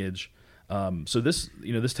lineage. So this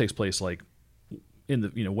takes place like in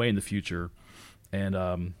the way in the future, and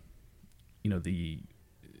the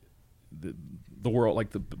world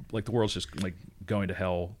like the world's just like going to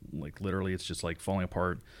hell, like literally it's just like falling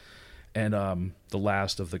apart, and the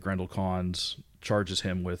last of the Grendel Khans charges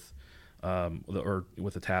him with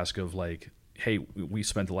the task of like hey, we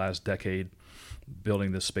spent the last decade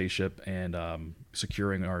building this spaceship and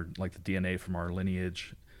securing our like the DNA from our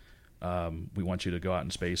lineage. We want you to go out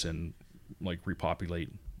in space and like repopulate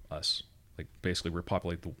us, like basically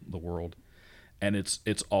repopulate the world. And it's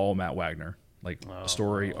all Matt Wagner, like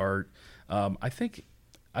story, art. I think,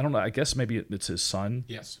 I don't know. I guess maybe it's his son.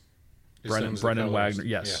 Yes. Brendan Wagner.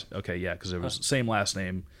 Yes. Yeah. Okay. Yeah. Because it was same last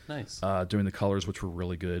name. Nice. Doing the colors, which were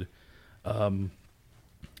really good. And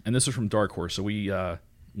this is from Dark Horse. So we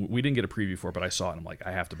didn't get a preview for it, but I saw it and I'm like,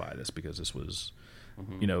 I have to buy this because this was,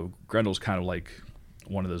 Grendel's kind of like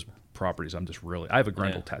one of those properties. I have a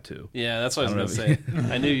Grendel tattoo. Yeah, that's what I was going to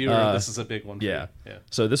say. I knew you were. This is a big one. For Yeah. you. Yeah.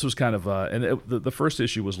 So this was kind of, the first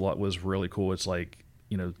issue was really cool. It's like,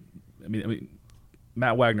 I mean,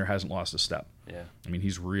 Matt Wagner hasn't lost a step. Yeah. I mean,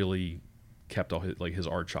 he's really kept all his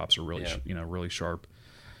art chops are really, really sharp.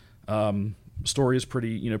 Story is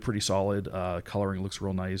pretty solid. Coloring looks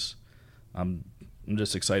real nice. I'm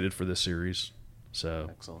just excited for this series. So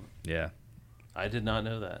Excellent. yeah, I did not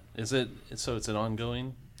know that. Is it? So it's an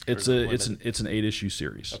ongoing. it's an 8-issue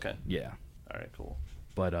series. Okay. Yeah, All right. Cool.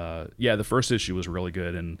 but the first issue was really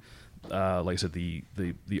good, and like I said, the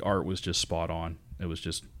art was just spot on. It was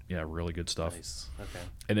just really good stuff. Nice. Okay.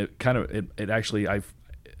 And it kind of it actually I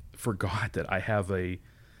forgot that I have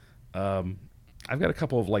I've got a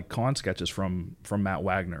couple of like con sketches from Matt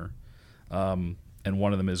Wagner, and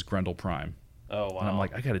one of them is Grendel Prime. Oh wow. And I'm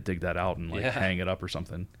like, I got to dig that out and like Yeah. hang it up or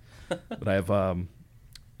something. But I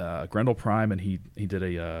have Grendel Prime, and he did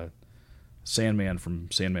a Sandman from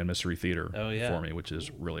Sandman Mystery Theater for me, which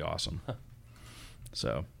is really awesome.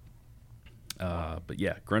 So, but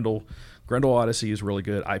yeah, Grendel Odyssey is really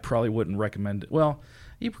good. I probably wouldn't recommend it. Well,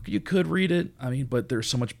 you could read it. I mean, but there's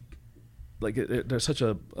so much, like there's such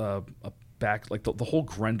a back, like the whole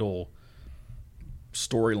Grendel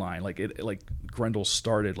storyline. Like Grendel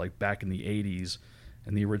started like back in the 80s,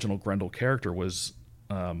 and the original Grendel character was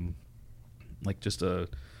like just a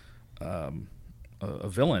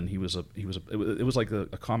villain. It was like a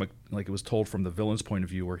comic, like it was told from the villain's point of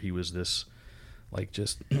view, where he was this like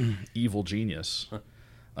just evil genius,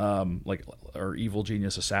 or evil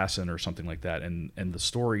genius assassin or something like that. And the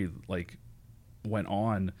story like went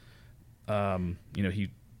on.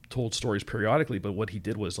 He told stories periodically, but what he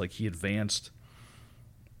did was like he advanced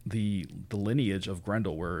the lineage of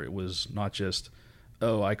Grendel, where it was not just,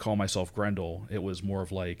 oh, I call myself Grendel. It was more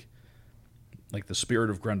of like the spirit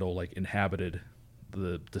of Grendel like inhabited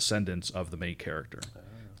the descendants of the main character,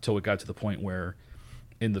 until it got to the point where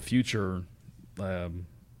in the future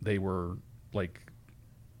they were like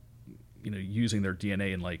using their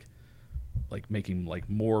DNA and like making like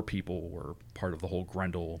more people were part of the whole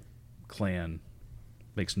Grendel clan.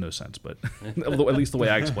 Makes no sense, but at least the way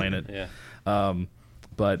I explain it. Yeah.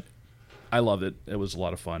 But I loved it. It was a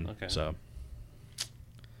lot of fun. Okay. So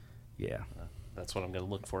yeah. That's what I'm going to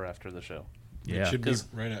look for after the show. Yeah. It should be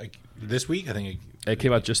right this week. I think It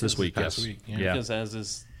came out just this week. past Yes. week, Yeah. Because as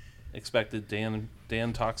is expected, Dan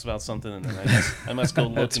talks about something, and then I must go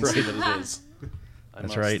look and see what it is.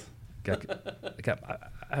 That's right. I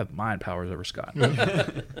have mind powers over Scott.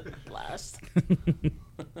 Blast.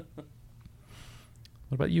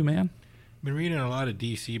 What about you, man? been reading a lot of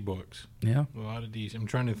DC books. Yeah. A lot of DC. I'm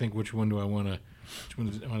trying to think which one I want to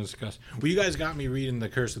discuss. Well, you guys got me reading the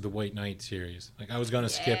Curse of the White Knight series. Like I was gonna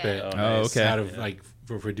skip it. Oh, okay. Out of like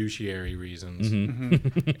for fiduciary reasons.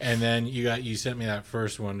 And then you sent me that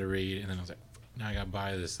first one to read, and then I was like, now I gotta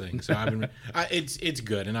buy this thing. So I've been. It's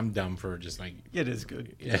good, and I'm dumb for just like. It is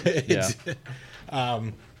good.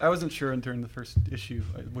 I wasn't sure during the first issue,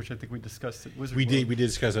 which I think we discussed. It was we did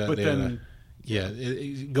discuss that. But then.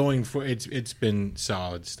 Going for it's been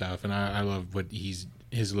solid stuff, and I love what his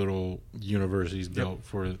little universe he's built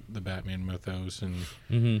for the Batman mythos.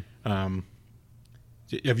 And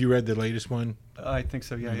have you read the latest one? I think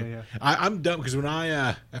so. Yeah. I'm dumb because when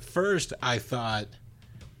I at first I thought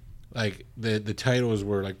like the titles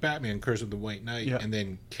were like Batman Curse of the White Knight and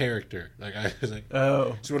then character. Like I was like,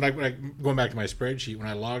 oh. So when I going back to my spreadsheet, when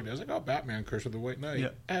I logged, I was like, oh, Batman Curse of the White Knight, Yeah.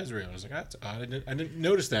 Azrael. I was like, that's odd. I didn't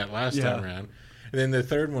notice that last time around. And then the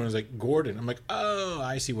third one was like Gordon. I'm like, oh,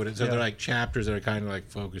 I see what it is. So they're like chapters that are kind of like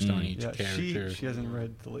focused on each character. She hasn't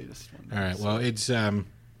read the latest one. All right. Well, it's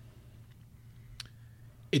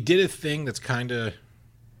it did a thing that's kind of,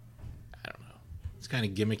 I don't know, it's kind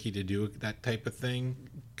of gimmicky to do that type of thing,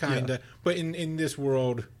 kind of. But in this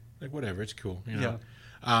world, like whatever, it's cool. You know?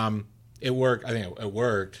 It worked. I think it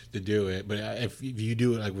worked to do it. But if you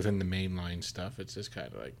do it like within the mainline stuff, it's just kind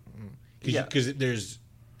of like, because there's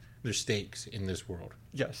stakes in this world.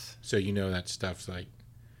 Yes. So you know that stuff's like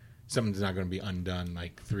something's not going to be undone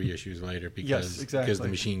like 3 issues later because Yes, exactly. the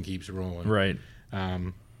machine keeps rolling. Right.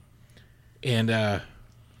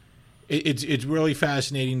 It's really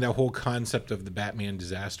fascinating, the whole concept of the Batman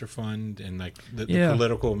Disaster Fund and like the Yeah.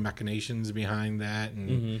 political machinations behind that, and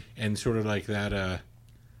Mm-hmm. and sort of like that.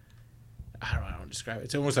 I don't know how to describe it.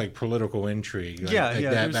 It's almost like political intrigue. Like, Yeah, like yeah,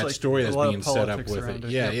 that, there's, like, story a that's lot of being set up politics with around it.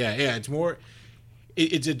 it, Yeah, yeah. yeah. It's more.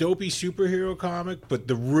 It's a dopey superhero comic, but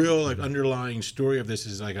the real like underlying story of this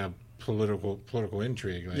is like a political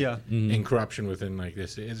intrigue. Like, Yeah. and corruption within like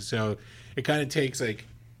this. So it kind of takes like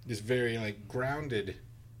this very like grounded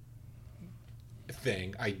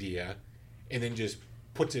idea, and then just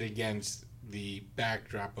puts it against the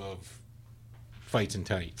backdrop of fights and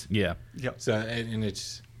tights. Yeah. Yep. So and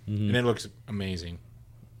it's and it looks amazing.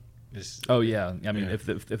 This Oh yeah. I mean, Yeah.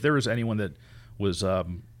 if there was anyone that was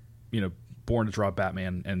born to draw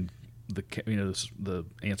Batman and the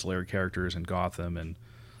ancillary characters in Gotham and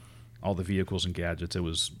all the vehicles and gadgets, it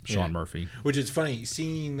was Sean Yeah. Murphy. Which is funny,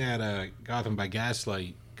 seeing that Gotham by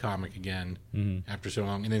Gaslight comic again after so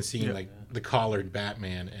long, and then seeing Yeah. like the collared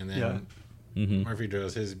Batman, and then Mm-hmm. Murphy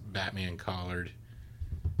draws his Batman collared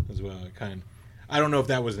as well. I don't know if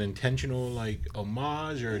that was an intentional like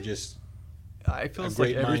homage or just I feels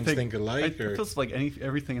great like minds everything. think alike, It or- feels like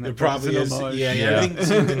everything in that it probably book is. is an homage. Yeah, Yeah. everything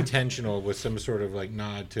seems intentional with some sort of like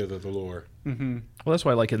nod to the lore. Mm-hmm. Well, that's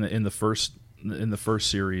why, like in the first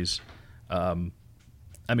series, I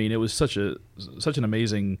mean, it was such an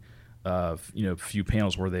amazing, few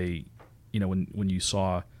panels where they, when you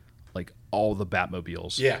saw like all the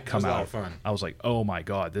Batmobiles Yeah, that come was a out, lot of fun. I was like, oh my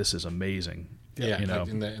god, this is amazing. Yeah, you know, like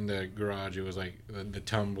in the garage, it was like the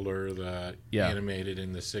Tumbler, the Yeah. animated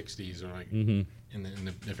in the '60s, or like Mhm. in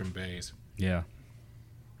the different bays. yeah,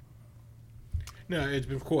 No, it's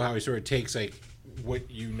been cool how he sort of takes like what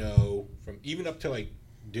you know from even up to like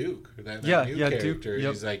Duke, that Yeah, new yeah, Duke, character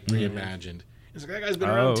yep. is like reimagined. It's like that guy's been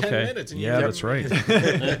Oh, around 10 okay. minutes. And Yeah, you that's right.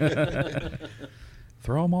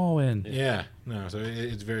 Throw them all in. Yeah, no, so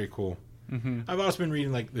it's very cool. Mm-hmm. I've also been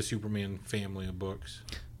reading like the Superman family of books,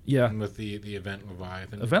 Yeah, and with the Event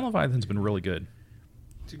Leviathan. Event Leviathan's been really good.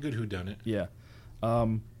 It's a good whodunit. Yeah,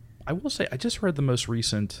 I will say I just read the most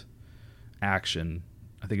recent Action.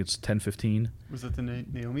 I think it's 1015. Was it the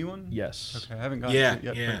Naomi one? Yes. Okay, I haven't gotten Yeah,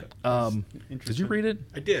 to it yet. yeah. but Did you interesting. read it?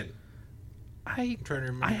 I did. I I'm trying to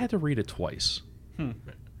remember. I had to read it twice. Hmm.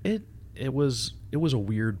 It was a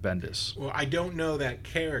weird Bendis. Well, I don't know that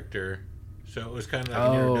character, so it was kind of like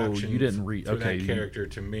Oh, an introduction. you didn't read- for okay, that you- character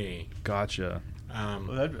to me. Gotcha.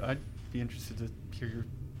 Well, I'd be interested to hear your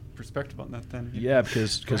perspective on that then. Yeah,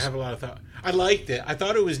 because I have a lot of thought. I liked it. I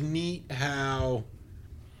thought it was neat how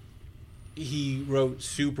he wrote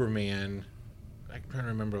Superman. I'm trying to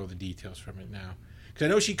remember all the details from it now. Because I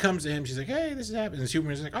know she comes to him, she's like, "Hey, this is happening." And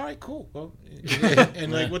Superman's like, "All right, cool. Well,"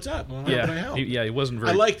 and like, "What's up? Well, how can I help?" he wasn't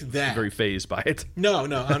very. I liked that. Very phased by it. No,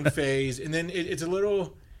 unfazed. And then it's a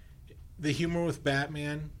little the humor with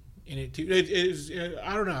Batman in it too. It is.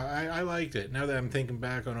 I don't know. I liked it. Now that I'm thinking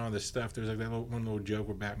back on all this stuff, there's like that one little joke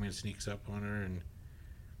where Batman sneaks up on her and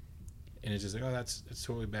it's just like, oh, that's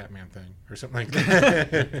totally a Batman thing or something like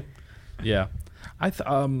that. Yeah,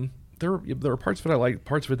 there were parts of it I liked,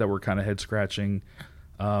 parts of it that were kind of head scratching.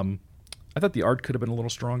 I thought the art could have been a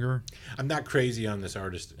little stronger. I'm not crazy on this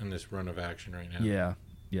artist in this run of Action right now.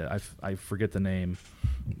 Yeah. I forget the name,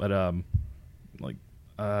 but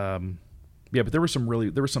but there was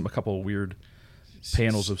a couple of weird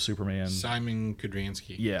panels of Superman. Simon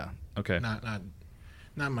Kudransky. Yeah. Okay.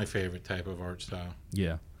 Not my favorite type of art style.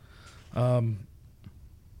 Yeah.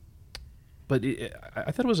 But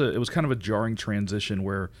I thought it was kind of a jarring transition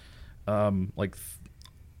where, like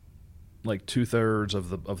 2/3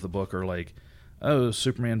 of the book are like, oh,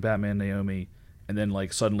 Superman, Batman, Naomi, and then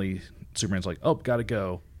like suddenly Superman's like, oh, gotta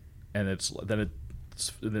go, and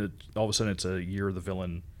then all of a sudden it's a Year of the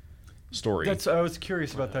Villain story. I was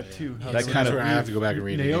curious about that too. how That the- kind of- I have to go back and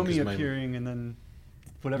read it again, Naomi 'cause my- appearing and then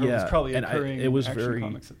whatever Yeah, was probably and occurring it was in Action very-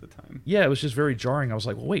 Comics at the time. Yeah, it was just very jarring. I was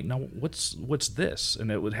like, well, wait, now what's this?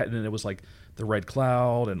 And it was like the Red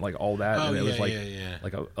Cloud and like all that, Oh, and it was yeah, like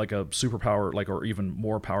yeah. like a superpower, like, or even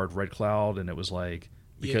more powered Red Cloud, and it was like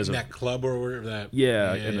because in of that club or whatever that.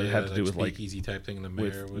 Yeah, and it had to do with, like, speakeasy type thing. The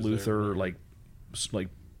with mayor was Luther there. like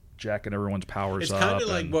jacking everyone's powers It's up. kind of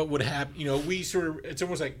like and- what would happen. We sort of. It's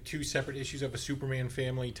almost like two separate issues of a Superman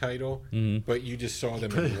family title, but you just saw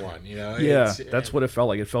them in one. yeah, It's- that's what it felt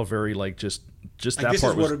like. It felt very like just like, that this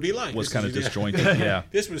part is what was it'd be like. was This kind is- of disjointed. Yeah,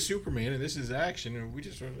 This was Superman, and this is Action, and we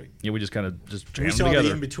just sort of like. yeah, we just kind of just We jammed saw them the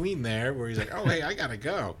together. in between there, where he's like, "Oh, hey, I gotta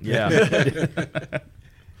go." Yeah.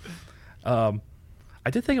 I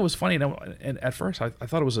did think it was funny, and at first I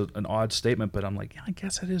thought it was an odd statement, but I'm like, yeah, I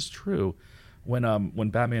guess it is true. When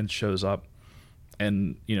Batman shows up,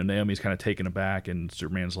 and Naomi's kind of taken aback, and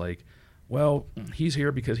Superman's like, well, he's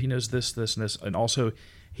here because he knows this, this, and this, and also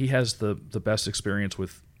he has the best experience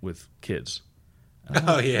with kids.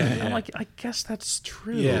 Oh yeah. I'm like, I guess that's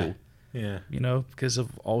true. Yeah. Yeah. Because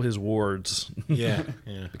of all his wards. Yeah.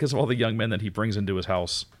 Yeah. Because of all the young men that he brings into his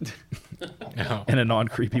house Oh. in a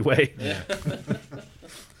non-creepy way. Yeah.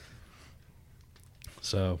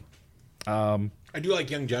 So, I do like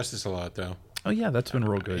Young Justice a lot, though. oh yeah, that's been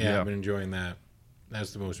real good. Yeah, Yeah, I've been enjoying that.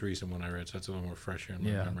 That's the most recent one I read, so that's a little more fresher in my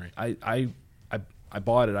yeah. memory. I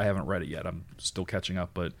bought it. I haven't read it yet. I'm still catching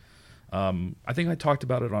up, but I think I talked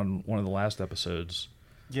about it on one of the last episodes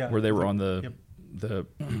Yeah. where they were on Yep. the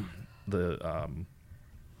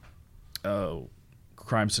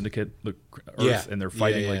crime syndicate, the Earth, Yeah. and they're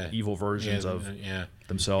fighting Yeah, yeah. like evil versions of yeah.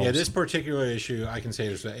 themselves. Yeah, this particular issue, I can say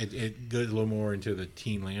it goes a little more into the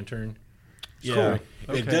Teen Lantern. It's Yeah.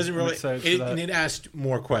 cool. It Okay, doesn't I'm really. excited for that. And it asked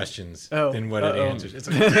more questions Oh, than what it uh-oh. answers. It's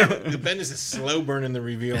like the Bendis is slow burning the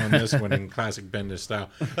reveal on this one in classic Bendis style.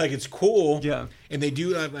 Like it's cool. Yeah. And they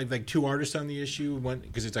do have like two artists on the issue, one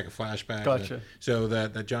because it's like a flashback. Gotcha. So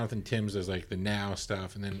that Jonathan Timms does like the now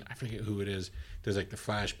stuff, and then I forget who it is does like the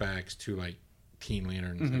flashbacks to like Teen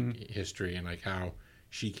Lantern's like, history and like how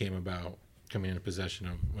she came about coming into possession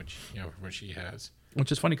of what she has.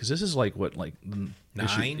 Which is funny because this is like what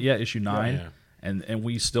Nine? issue 9, Yeah. and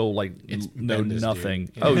we still like It's know Bendis, nothing.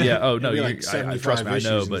 dude. Oh yeah, oh no, It'll be you- like 75 trust me, I issues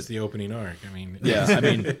know, and but it's the opening arc. I mean, yeah,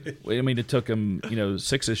 I mean, it took him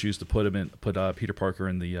 6 issues to put Peter Parker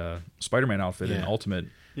in the Spider-Man outfit in Yeah. Ultimate.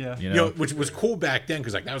 Yeah. which was cool back then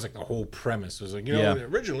because like that was like the whole premise. It was like Yeah.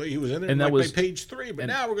 originally he was in there And that like was- by page 3, but and-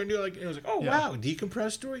 now we're gonna do like it was like wow,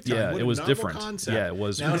 decompressed storytelling. Yeah, What it a was novel different. Concept. Yeah, it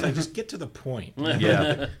was- Now it's like just get to the point.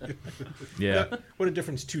 Yeah, yeah, What a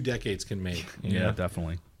difference 2 decades can make. you yeah, know?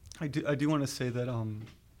 definitely. I do want to say that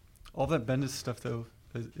all that Bendis stuff though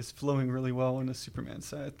is flowing really well in the Superman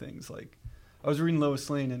side of things. Like I was reading Lois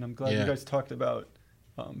Lane, and I'm glad Yeah. you guys talked about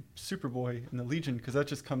Superboy and the Legion because that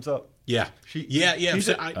just comes up. Yeah. Yeah. he's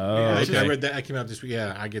So a- I okay. read that. I came out this week.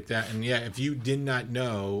 Yeah, I get that. And yeah, if you did not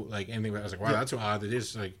know like anything about it, I was like, wow, that's so odd. It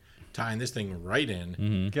is like tying this thing right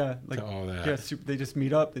in Yeah, like to all that. yeah, they just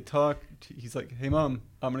meet up, they talk. He's like, "Hey, Mom,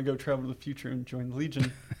 I'm gonna go travel to the future and join the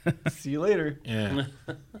Legion. See you later." Yeah.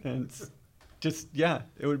 And it's just it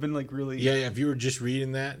would have been like really Yeah, if you were just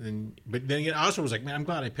reading that, but then again, I also was like, man, I'm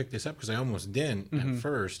glad I picked this up because I almost didn't at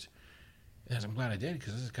first. And I'm glad I did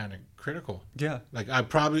because this is kind of critical. yeah. Like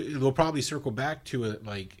they'll probably circle back to it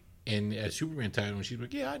like in a Superman title, and she's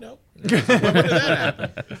like, yeah, I know. And I was like, when did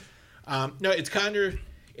that happen? No,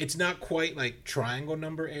 it's not quite like triangle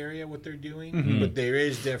number area what they're doing, but there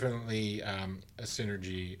is definitely a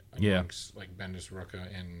synergy Yeah. amongst like Bendis, Rucka,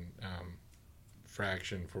 and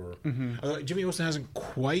Fraction for. Although Jimmy Olsen hasn't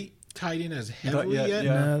quite tied in as heavily yet, yet,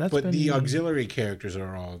 yeah. No, that's but the been- auxiliary characters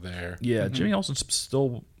are all there. Yeah, Jimmy Olsen's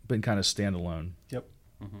still been kind of standalone. Yep.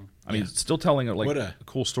 I mean, still telling like What a-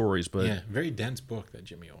 cool stories, but Yeah, very dense book that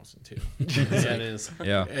Jimmy Olsen too. Yeah, it is.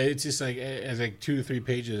 yeah. It's just like it's like 2 to 3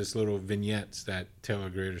 pages, little vignettes that tell a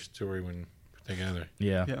greater story when put together.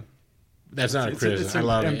 Yeah. Yeah. That's not a It's criticism. I an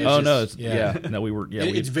love it. ambitious- Oh It's no, just- it's no, we were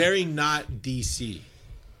It's very not DC.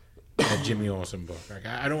 That Jimmy Olsen book. Like,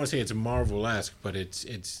 I don't want to say it's Marvel-esque, but it's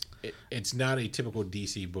not a typical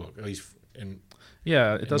DC book, at least in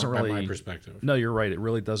it doesn't by really. my perspective. No, you're right. It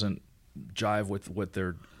really doesn't jive with what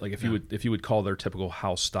they're like. If you would call their typical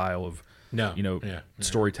house style of No,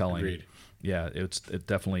 storytelling. Agreed. Yeah, it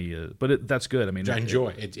definitely. But that's good. I mean, Which I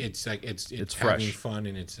enjoy. It's like it's It's having fresh. fun,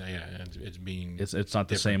 and it's being It's not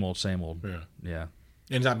the different. same old. Yeah. Yeah,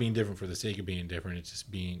 And it's not being different for the sake of being different. It's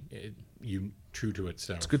just being true to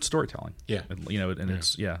itself. it's good storytelling. Yeah. And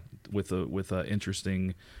it's with a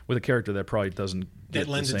interesting with a character that probably doesn't get That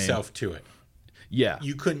lends the same. itself to it. Yeah,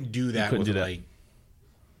 You couldn't do that couldn't with do that. like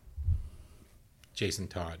Jason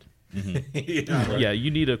Todd. You know? yeah.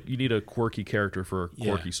 You need a quirky character for Yeah.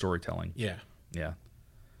 quirky storytelling. Yeah. Yeah,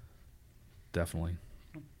 definitely.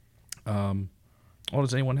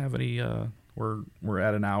 Does anyone have any? We're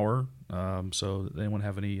at an hour. So does anyone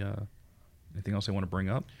have anything else they want to bring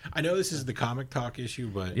up? I know this is the comic talk issue,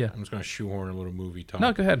 but Yeah. I'm just going to shoehorn a little movie talk.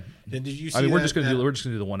 No, go ahead. Did you see I mean, we're that- just gonna that-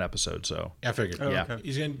 do the one episode. So I figured. Oh, Yeah. okay.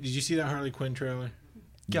 Did you see that Harley Quinn trailer?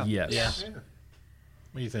 Yeah. yes. Yeah. What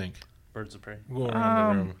do you think? Birds of Prey. We'll go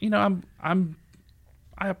around the room.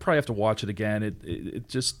 I probably have to watch it again. It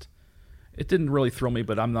just didn't really thrill me,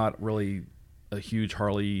 but I'm not really a huge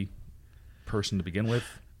Harley person to begin with.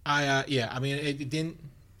 I mean, it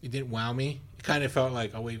didn't wow me. It kind of felt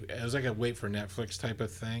like it was like a wait for Netflix type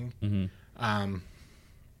of thing. Mm-hmm.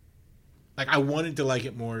 like I wanted to like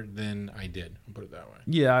it more than I did. I'll put it that way.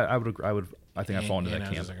 Yeah, I would. I think I fall into And that I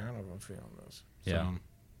was camp. just like, I don't know if I'm feeling this. Yeah. So,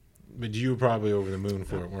 but you were probably over the moon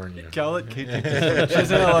for it, weren't you? I'll let Kate take this. She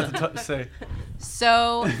doesn't have a lot to say.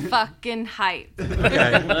 So fucking hype.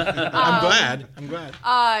 Okay. I'm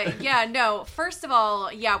glad. Yeah, no. First of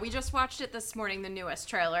all, yeah, we just watched it this morning, the newest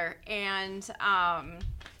trailer, and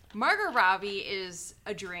Margot Robbie is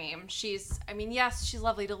a dream. I mean, yes, she's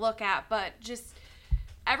lovely to look at, but just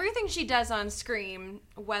everything she does on screen,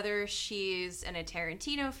 whether she's in a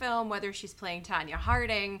Tarantino film, whether she's playing Tanya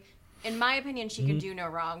Harding, in my opinion, she can do no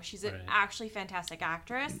wrong. She's an actually fantastic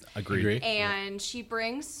actress. Agreed. And she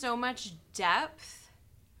brings so much depth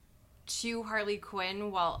to Harley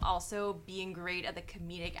Quinn while also being great at the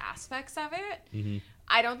comedic aspects of it.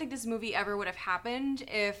 I don't think this movie ever would have happened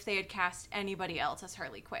if they had cast anybody else as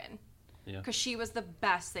Harley Quinn. Yeah. Because she was the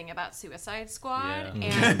best thing about Suicide Squad.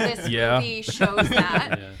 Yeah. And this Yeah. movie shows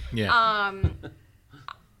that. Yeah.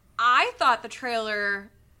 I thought the trailer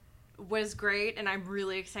was great, and I'm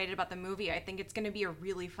really excited about the movie. I think it's going to be a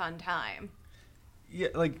really fun time. Yeah,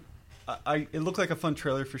 like, it looked like a fun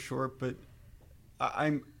trailer for sure, but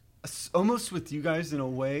I'm almost with you guys in a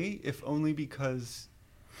way, if only because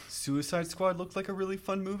Suicide Squad looked like a really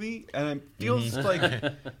fun movie, and it feels like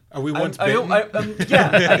Are we I'm- once I bitten? don't,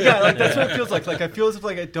 yeah, like that's what it feels like. Like I feel as if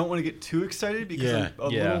like I don't want to get too excited because Yeah.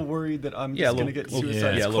 I'm a Yeah. little worried that I'm Yeah, just a gonna little, get little,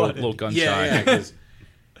 Suicide yeah, Squad. little gun shy. yeah,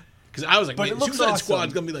 because I was like, But man, it looks Suicide awesome.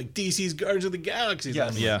 Squad's gonna be like DC's Guardians of the Galaxy. Yes.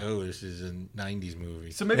 I'm like, Yeah. oh, this is a '90s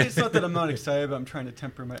movie. So maybe it's not that I'm not excited, but I'm trying to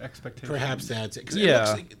temper my expectations. Perhaps that's it. 'Cause Yeah. it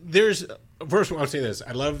looks like there's. First of all, I'll say this: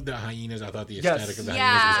 I love the hyenas. I thought the Yes. aesthetic of the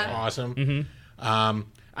Yeah. hyenas was awesome.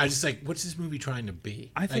 I was just like, what's this movie trying to be?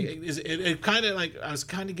 I think- like, it kind of like I was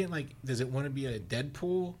kind of getting like, does it want to be a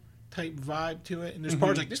Deadpool type vibe to it? And there's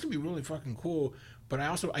parts like this could be really fucking cool, but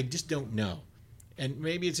I just don't know. And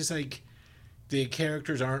maybe it's just like the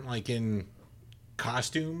characters aren't like in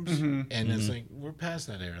costumes, and it's like we're past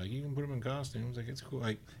that era. Like you can put them in costumes, like it's cool.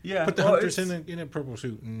 Like Yeah, put the well, Huntress it's- in a purple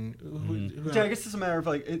suit, and who Yeah, I guess it's a matter of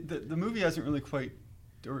like the movie hasn't really quite,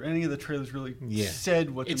 or any of the trailers really Yeah.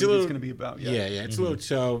 said what the It's a movie's little- going to be about. Yeah, it's a little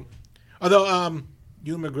so. Although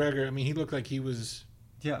Ewan McGregor, I mean, he looked like he was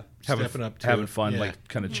Yeah. stepping up to having it. fun, Yeah. like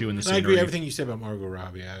kind of chewing the And scenery. I agree with everything you said about Margot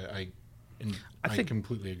Robbie. I think-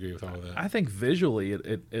 completely agree with all of that. I think visually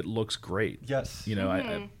it looks great. Yes. You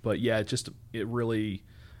know, but yeah, it really,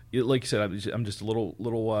 like you said, I'm just a little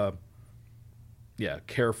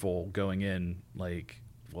careful going in. Like,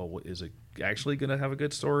 well, is it actually going to have a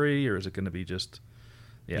good story, or is it going to be just,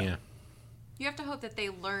 yeah. You have to hope that they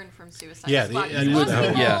learn from Suicide Yeah, Squad. yeah, Because you most would hope.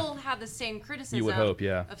 people Yeah. had the same criticism You would hope,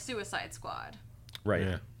 yeah. of Suicide Squad. right?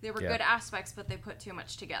 Yeah. They were Yeah. good aspects, but they put too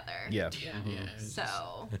much together. Yeah. Yeah.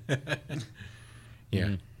 So,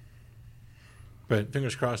 Yeah. But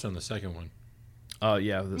fingers crossed on the second one.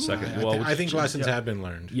 Yeah. The second. I, well, thi- with- I think lessons have been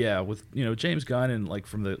learned. Yeah, with James Gunn and like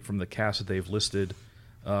from the cast that they've listed,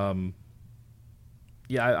 I've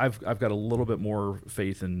got a little bit more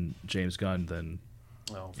faith in James Gunn than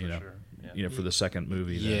Oh, for you know, sure. Yeah. for the second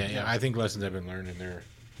movie. Yeah, I think lessons have been learned, and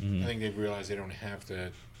I think they've realized they don't have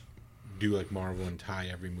to do like Marvel and tie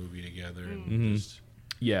every movie together. And just,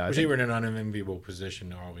 yeah, I which they think- were in an unenviable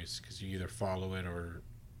position always because you either follow it or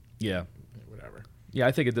yeah, whatever. yeah.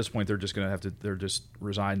 I think at this point they're just gonna have to. They're just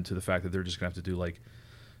resigned to the fact that they're just gonna have to do like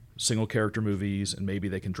single character movies, and maybe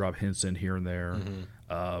they can drop hints in here and there.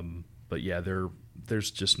 But yeah,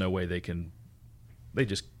 there's just no way they can. They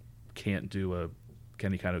just can't do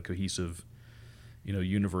any kind of cohesive,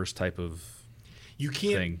 universe type of. You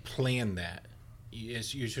can't thing. plan that. You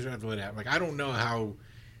just have to let it happen. Like I don't know how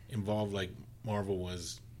involved like Marvel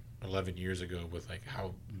was 11 years ago with like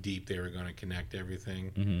how deep they were going to connect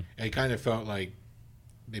everything. And it kind of felt like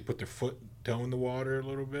they put their toe in the water a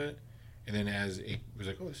little bit, and then as it was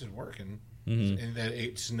like, oh, this is working, and then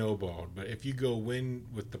it snowballed. But if you go in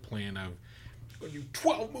with the plan of going to do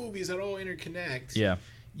 12 movies that all interconnect, Yeah.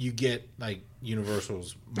 you get like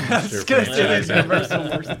Universal's I monster was gonna say franchise. that's Universal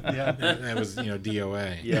worst. Yeah. That was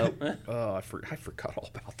DOA. Yep. Oh, I forgot all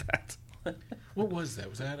about that. What was that?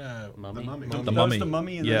 Was that Mummy? The Mummy. The That was Mummy. the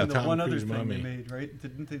Mummy and Yeah. then the Tom one other Cruise thing Mummy. they made, right?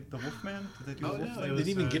 Didn't they? The Wolfman? Did they do Oh the no, Wolfman? it Did was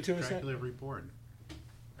it even get to us Dracula Reborn.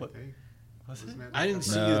 What? I think. Was it? Wasn't it? I didn't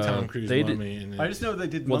see No, the Tom Cruise they did- Mummy. And I just know they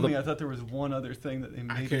did Well, Mummy. I thought there was one other thing that they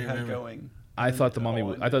maybe can't had remember. going. I thought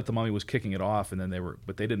the mummy was kicking it off, and then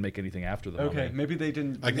but they didn't make anything after the Okay, mummy. maybe they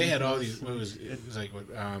didn't. Like they had all these. It was like what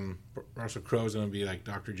Russell Crowe's gonna be like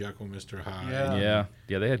Dr. Jekyll, Mr. Hyde.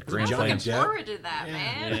 Yeah, they had grand I'm looking plans. Depp. forward to that,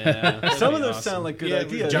 man. Yeah, Some of those sound like good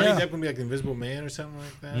ideas. Johnny Yeah. Depp gonna be like the Invisible Man or something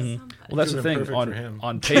like that. Well, that's the Could've been thing perfect for him.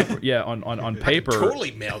 on paper. Yeah, on paper.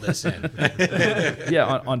 Totally mail this in.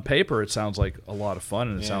 Yeah, on paper it sounds like a lot of fun,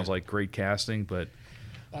 and it Yeah. sounds like great casting. But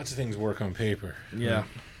Lots of things work on paper. yeah,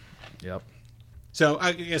 yep, So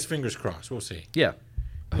I guess fingers crossed. We'll see. yeah.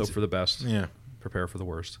 Hope for the best. Yeah. Prepare for the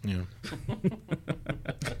worst. Yeah.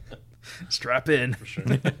 Strap in. for sure.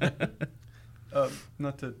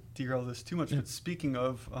 Not to derail this too much, but speaking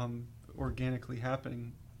of organically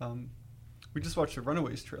happening, we just watched the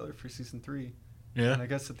Runaways trailer for season 3. Yeah. And I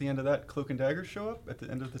guess at the end of that, Cloak and Dagger show up at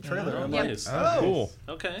the end of the trailer. Oh, I'm nice. like, Oh, cool.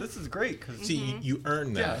 Okay. this is great because See, you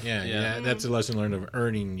earn that. Yeah. Yeah. That's a lesson learned of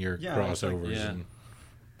earning your Yeah, it's like- crossovers. Yeah.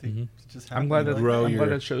 And, just I'm glad that happening. Grow I'm glad your-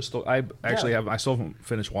 that show's still. I actually have. I still haven't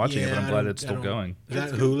finished watching it, but I'm glad it's still going. Is that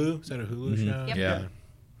Hulu? Is that a Hulu show? Yep. Yeah.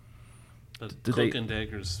 But Did Cloak they- and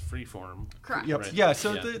Dagger's Freeform. Correct. Yep. Right. Yeah.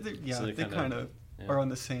 So Yeah. So they they kind of yeah. are on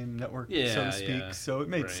the same network, so Yeah, to speak. yeah. So it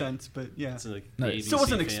made Right. sense. But yeah, It's like No, the it ABC still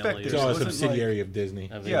wasn't family expected. It's It all a wasn't subsidiary of Disney.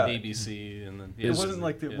 Having Yeah. ABC and then it Is- wasn't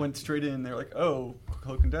like they yeah. went straight in. They're like, oh,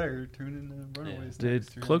 Cloak and Dagger turned into Runaways. Did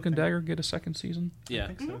next or Cloak and anything. Dagger get a second season? Yeah. I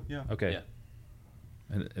think so. Yeah. Okay. Yeah.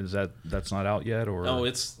 And is that's not out yet, or? Oh,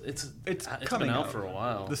 it's coming been out out. for a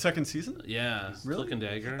while. The second season? Yeah. Really? Cloak and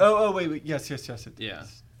Dagger. Oh, wait. Yes. It Yeah.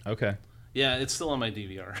 is. okay. Yeah, it's still on my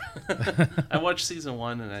DVR. I watched season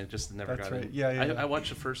 1 and I just never That's got right. it. Yeah, yeah, yeah. I watched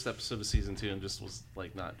the first episode of season 2 and just was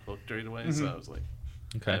like not hooked right away. So I was like,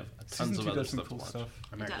 I Okay. have tons Season of 2 other does some stuff to cool watch. stuff.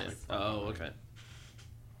 I'm It actually. does. Oh, okay.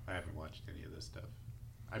 I haven't watched any of this stuff.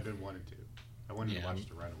 I've been wanting to. I wanted Yeah. to watch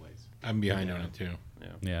The Runaways. I'm behind on it too. Yeah.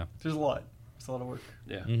 Yeah. There's a lot. It's a lot of work.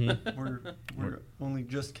 Yeah. Mm-hmm. We're only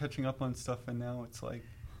just catching up on stuff, and now it's like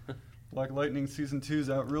Black Lightning season 2's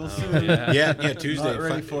out real soon. yeah. Yeah, Tuesday. Not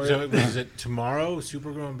ready for so it. is it tomorrow,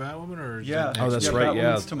 Supergirl and Batwoman, or is Yeah. it Oh, next that's week? right. Yeah.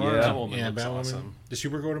 Batwoman's tomorrow. Yeah. Batwoman Yeah, looks Batwoman. awesome. Does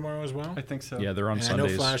Supergirl tomorrow as well? I think so. Yeah, they're on And Sundays. I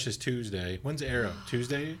know Flash is Tuesday. When's Arrow?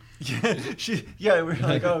 Tuesday? We're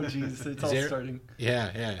like, oh, geez, it's all there- starting.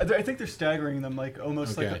 Yeah. I think they're staggering them like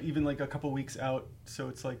almost Okay. like even like a couple weeks out. So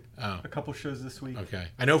it's like Oh. a couple shows this week. Okay.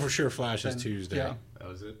 I know for sure Flash is Then- Tuesday. Yeah. That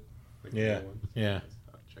was it? Like Yeah. the new ones? Yeah.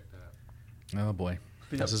 I'll check that out. Oh boy.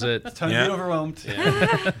 But This yeah, is it. It's time to Yeah. be overwhelmed.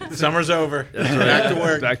 Yeah. Summer's over. Back to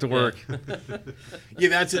work. Back to work. Yeah,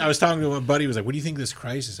 that's it. I was talking to a buddy. He was like, "What do you think of this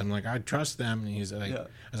Crisis?" I'm like, "I trust them." And he's like, Yeah. "I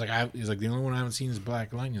was like, he's like, the only one I haven't seen is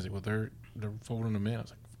Black Lightning." He's like, "Well, they're folding them in." I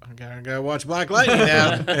was like, "I gotta watch Black Lightning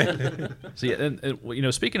now." See,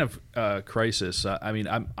 and speaking of Crisis, I mean,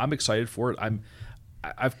 I'm excited for it.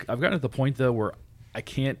 I've gotten to the point though where I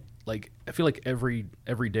can't I feel like every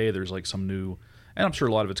day there's like some new, and I'm sure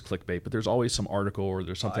a lot of it's clickbait, but there's always some article or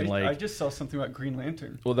there's something I just saw something about Green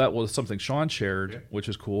Lantern. well, that was something Sean shared, which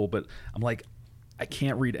is cool, but I'm like, I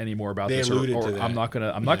can't read any more about They this, alluded or to that. I'm not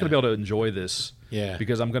gonna be able to enjoy this, Yeah.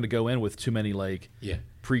 because I'm gonna go in with too many Yeah.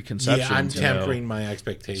 preconceptions. Yeah, I'm you know. tempering my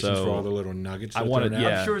expectations So, for all the little nuggets. I that wanna- thrown out.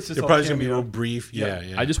 yeah. I'm sure it's just They're all probably gonna be cameo. real brief.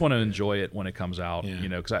 Yeah. I just want to enjoy it when it comes out, Yeah.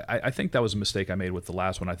 because I think that was a mistake I made with the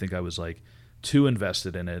last one. I think I was like too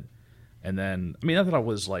invested in it, and then not that I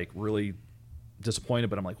was like really disappointed,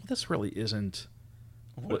 but I'm like, well, this really isn't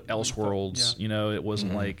what Elseworlds. Yeah. It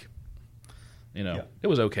wasn't like, Yeah. it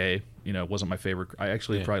was okay. It wasn't my favorite. I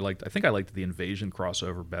actually Yeah. probably liked. I think I liked the Invasion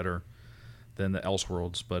crossover better than the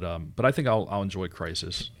Elseworlds, but I think I'll enjoy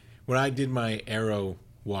Crisis. When I did my Arrow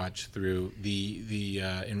watch through, the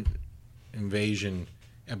Invasion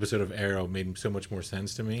episode of Arrow made so much more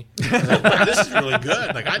sense to me. I was like, wow, this is really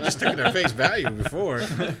good. Like, I just took it at face value before.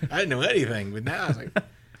 I didn't know anything, but now I was like,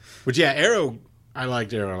 but yeah, Arrow, I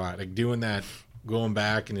liked Arrow a lot. Like doing that, going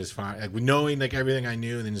back and just like knowing like everything I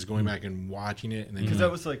knew, and then just going back and watching it, and then Because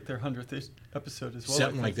that was like their 100th episode as well. I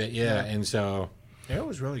something like think. that. Yeah, and so Arrow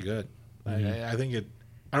was really good. I think it.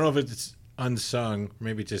 I don't know if it's unsung.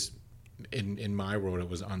 Maybe just in my world it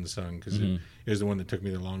was unsung because it was the one that took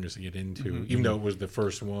me the longest to get into, even though it was the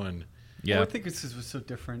first one. Yeah, Well, I think this was so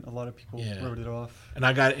different. A lot of people Yeah. wrote it off. And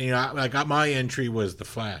I got my entry was the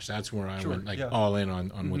Flash. That's where I Sure, went yeah. all in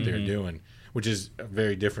on what they're doing, which is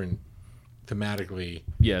very different thematically.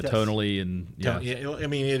 yeah, Yes. tonally, and yeah, I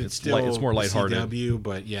mean it's still it's more lighthearted. CW,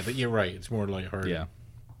 but you're right. It's more lighthearted. yeah.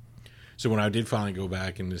 So when I did finally go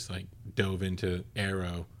back and just like dove into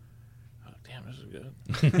Arrow, oh, damn, this is good.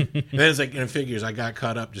 And then it's like in figures, I got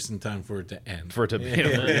caught up just in time for it to end. For it to be,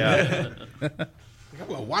 yeah. Like,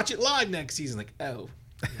 well, watch it live next season. Like, oh,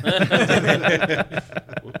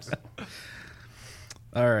 Whoops.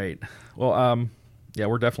 All right. Well, yeah,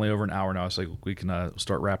 we're definitely over an hour now, so we can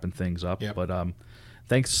start wrapping things up. Yep. But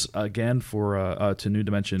thanks again for to New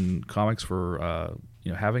Dimension Comics for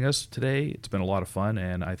having us today. It's been a lot of fun,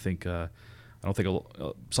 and I think I don't think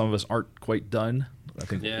some of us aren't quite done. I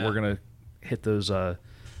think we're gonna hit those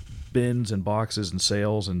bins and boxes and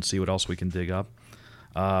sales and see what else we can dig up,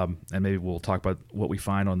 and maybe we'll talk about what we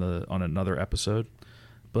find on another episode.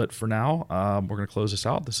 But for now, we're going to close this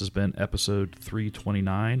out. This has been episode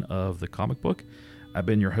 329 of The Comic Book. I've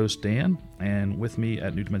been your host, Dan, and with me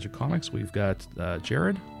at New Dimension Comics, we've got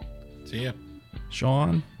Jared. See ya.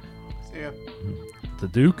 Sean. See ya. The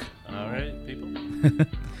Duke. All right, people.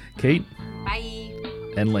 Kate. Bye.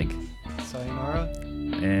 And Link. Sayonara.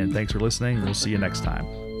 And thanks for listening. We'll see you next time.